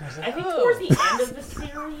 I think towards the end of the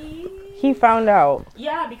series. He found out.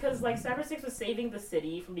 Yeah, because like Cyber 6 was saving the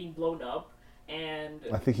city from being blown up, and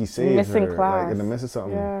I think he saved missing her, class. like in the midst of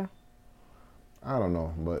something. Yeah. I don't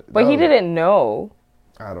know, but he didn't know.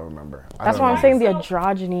 I don't remember. That's why I'm saying the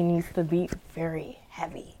androgyny needs to be very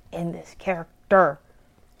heavy in this character.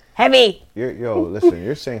 Heavy. Listen,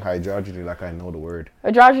 you're saying hydrogyny like I know the word.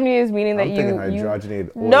 Androgyny is meaning that I'm thinking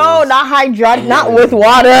hydrogenated oils. No, not hydrogen. Not with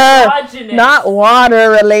water. Not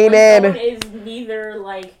water related. When someone is neither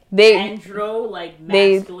like andro, like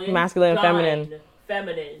masculine, and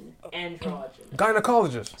feminine, androgen.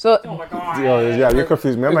 Gynecologist. So, oh my god. Yeah, you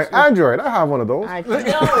confused me. I'm like, Android, I have one of those. I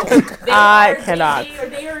cannot.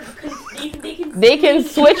 They can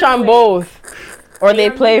switch on both. Or they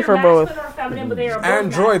play for both.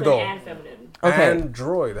 Android though. Okay.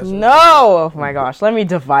 Android. That's no. Oh my gosh. Let me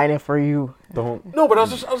define it for you. Don't. No, but I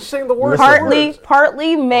was just saying the word.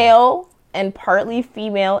 Partly male and partly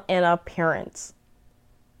female in appearance.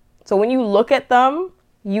 So when you look at them,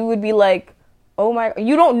 you would be like, oh my.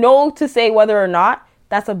 You don't know to say whether or not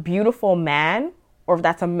that's a beautiful man or if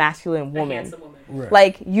that's a masculine woman. Right.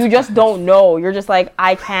 Like you just don't know. You're just like,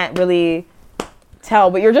 I can't really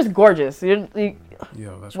tell, but you're just gorgeous.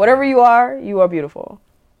 Whatever you are beautiful.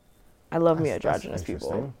 I love me androgynous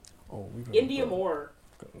people. India Moore.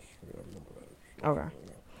 Okay.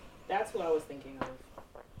 That's what I was thinking of.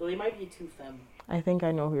 Well, they might be too femme. I think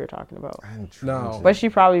I know who you're talking about. No. But she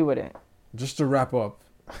probably wouldn't. Just to wrap up,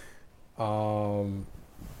 just want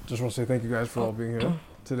to say thank you guys for all being here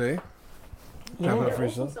today. Capping up for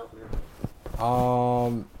yourself.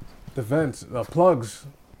 Events, plugs.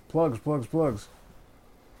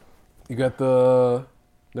 You got the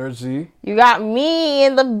Nerd Z. You got me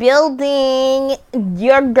in the building.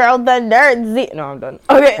 Your girl, the Nerd Z. No, I'm done.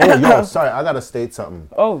 Okay. Oh, yo, sorry. I got to state something.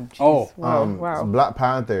 Oh, jeez. Wow. Black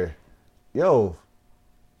Panther. Yo.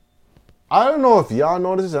 I don't know if y'all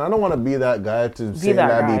know this, and I don't want to be that guy to say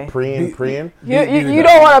that I be preying. You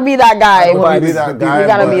don't want to be that guy, but be that guy, you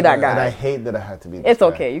got to be that guy. And I hate that I had to be It's guy.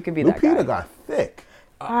 okay. You can be that guy. Lupita got thick.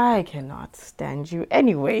 I cannot stand you.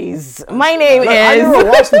 Anyways, my name is. I never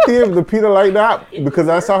watched the theater of Lupita like that because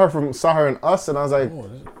I saw her in Us, and I was like,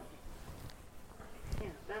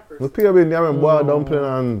 Lupita been having boiled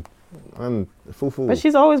dumpling and fufu. But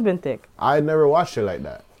she's always been thick. I never watched her like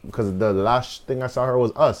that because the last thing I saw her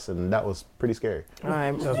was Us, and that was pretty scary.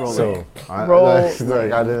 I'm rolling. So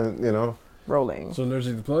I didn't, rolling. So Nerd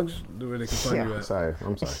Z, the plugs, the way they can find you at. Sorry,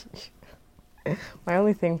 I'm sorry. My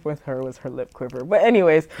only thing with her was her lip quiver. But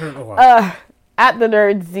anyways, at the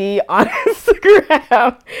Nerd Z on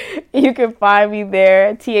Instagram, you can find me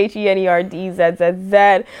there.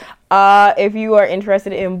 THENERDZZZ. If you are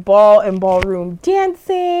interested in ballroom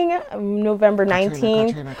dancing, November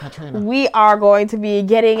 19th, Katrina. We are going to be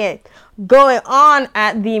getting it going on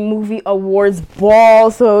at the Movie Awards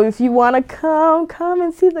Ball. So if you want to come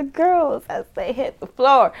and see the girls as they hit the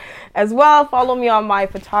floor. As well, follow me on my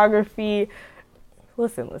photography.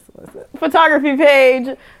 Listen. Photography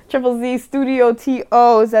page, ZZ Studio TO,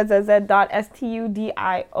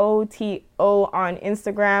 ZZZ.STUDIOTO on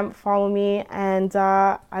Instagram. Follow me, and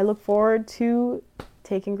I look forward to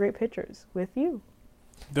taking great pictures with you.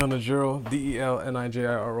 Delnijiro,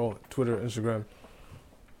 DELNIJIRO, Twitter, Instagram.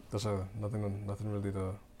 That's nothing really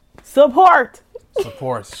to... Support,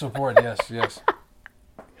 yes.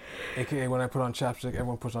 AKA when I put on chapstick,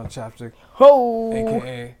 everyone puts on chapstick. Ho!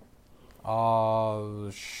 AKA...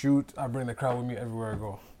 shoot, I bring the crowd with me everywhere I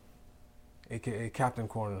go. AKA Captain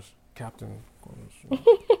Corners.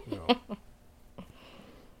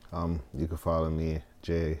 You can follow me,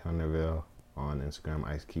 Jay Hunterville, on Instagram.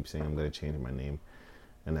 I keep saying I'm going to change my name,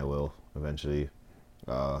 and I will eventually.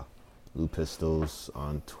 Lou Pistols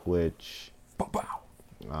on Twitch.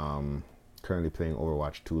 Currently playing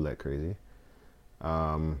Overwatch 2 like crazy.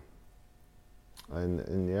 And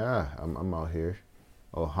yeah, I'm out here.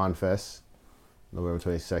 Oh, Hanfest, November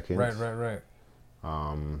 22nd. Right.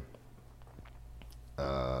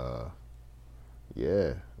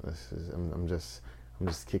 Yeah, I'm just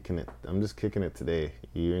kicking it. I'm just kicking it today.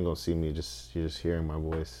 You ain't gonna see me. You're just hearing my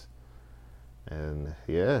voice. And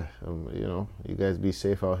yeah, you guys be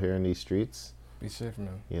safe out here in these streets. Be safe,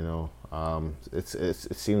 man. It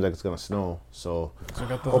seems like it's gonna snow. So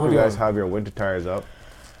hope you guys have your winter tires up.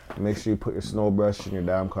 Make sure you put your snow brush in your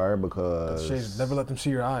damn car because... Never let them see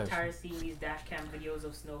your eyes. I'm tired of seeing these dash cam videos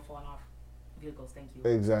of snow falling off vehicles. Thank you.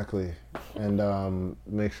 Exactly. And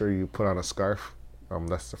make sure you put on a scarf.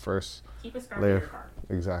 That's the first Keep a scarf layer. in your car.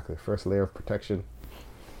 Exactly. First layer of protection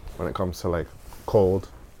when it comes to like cold,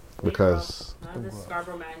 because none of the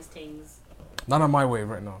Scarborough man's things. Not on my wave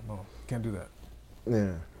right now. No, can't do that.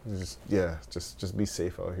 just be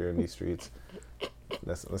safe out here in these streets.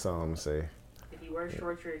 That's all I'm gonna say. If you wear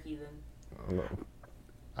shorts, you're a heathen.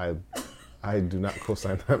 I do not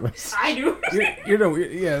co-sign that message. I do.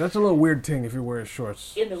 That's a little weird thing if you're wearing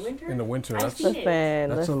shorts In the winter? in the winter.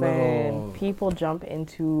 Listen. People jump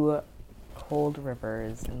into cold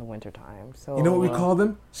rivers in the wintertime. So you know what we call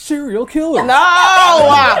them? Serial killers. No.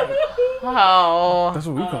 Oh. That's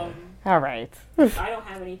what we call them. All right. I don't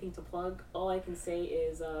have anything to plug. All I can say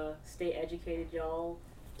is stay educated, y'all.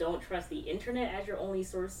 Don't trust the internet as your only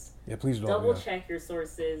source. Yeah, please don't. Double check your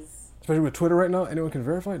sources. Especially with Twitter right now, anyone can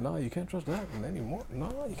verify. No, you can't trust that anymore.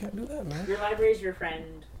 No, you can't do that, man. Your library is your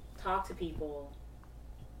friend. Talk to people.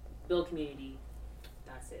 Build community.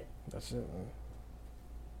 That's it. That's it, man.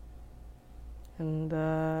 And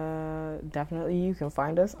definitely you can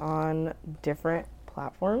find us on different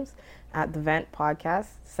platforms at The Vent Podcast.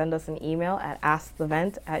 Send us an email at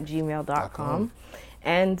askthevent@gmail.com.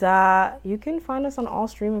 And you can find us on all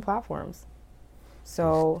streaming platforms.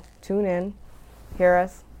 So tune in, hear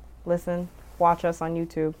us, listen, watch us on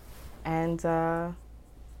YouTube. And is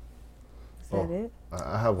that it?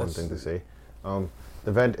 I have one thing to say.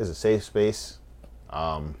 The Vent is a safe space. It's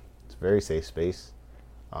a very safe space.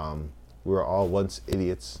 We were all once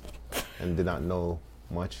idiots and did not know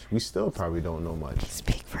much. We still probably don't know much.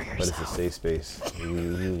 Speak for yourself. But it's a safe space.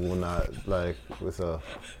 You will not, like,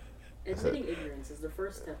 admitting ignorance is the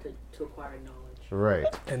first step to acquiring knowledge. Right.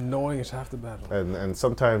 And knowing is half the battle. And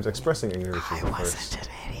sometimes expressing ignorance is the I first. wasn't an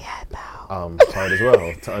idiot, though. Part as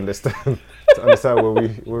well to understand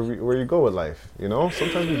where you go with life. You know,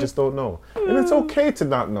 sometimes we just don't know, and it's okay to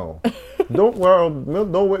not know. Don't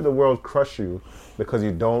let the world crush you because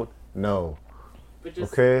you don't know. But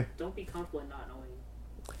just okay. Don't be comfortable in not knowing.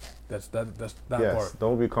 That's that yes, part.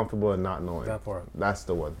 Don't be comfortable in not knowing. That part. That's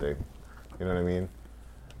the one thing. You know what I mean?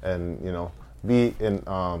 And be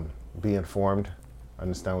informed,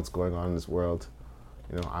 understand what's going on in this world.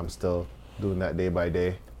 I'm still doing that day by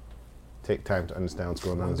day. Take time to understand what's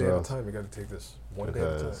going on in this world. One day at a time. You got to take this one day at a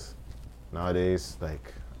time. Because nowadays,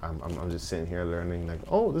 like, I'm just sitting here learning. Like,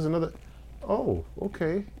 oh, there's another. Oh,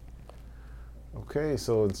 okay. Okay,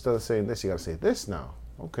 so instead of saying this, you got to say this now.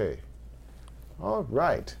 Okay. All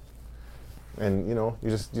right. And you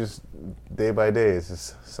just day by day, it's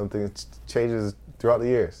just something that changes throughout the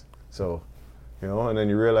years. So, and then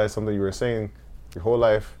you realize something you were saying your whole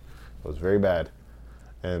life was very bad,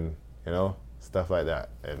 and stuff like that,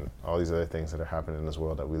 and all these other things that are happening in this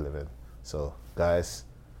world that we live in. So, guys,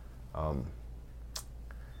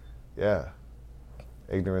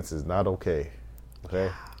 ignorance is not okay.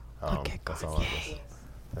 Okay. That's all.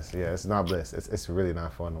 It's not bliss. It's really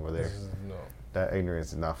not fun over there. No. That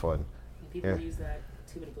ignorance is not fun. People use that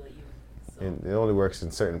to manipulate you. So. And it only works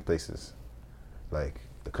in certain places, like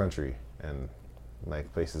the country, and like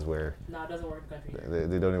places where it doesn't work in the country.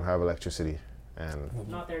 They don't even have electricity, and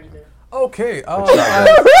not there either. Okay.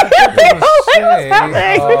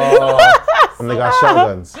 And they got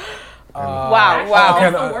shotguns. Wow.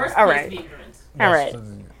 Okay, the worst all place right. to be ignorant. All right.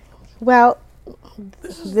 Well,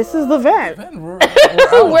 this is the Vent. We're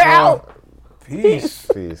We're out. Peace.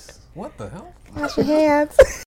 Peace. What the hell? Wash your hands.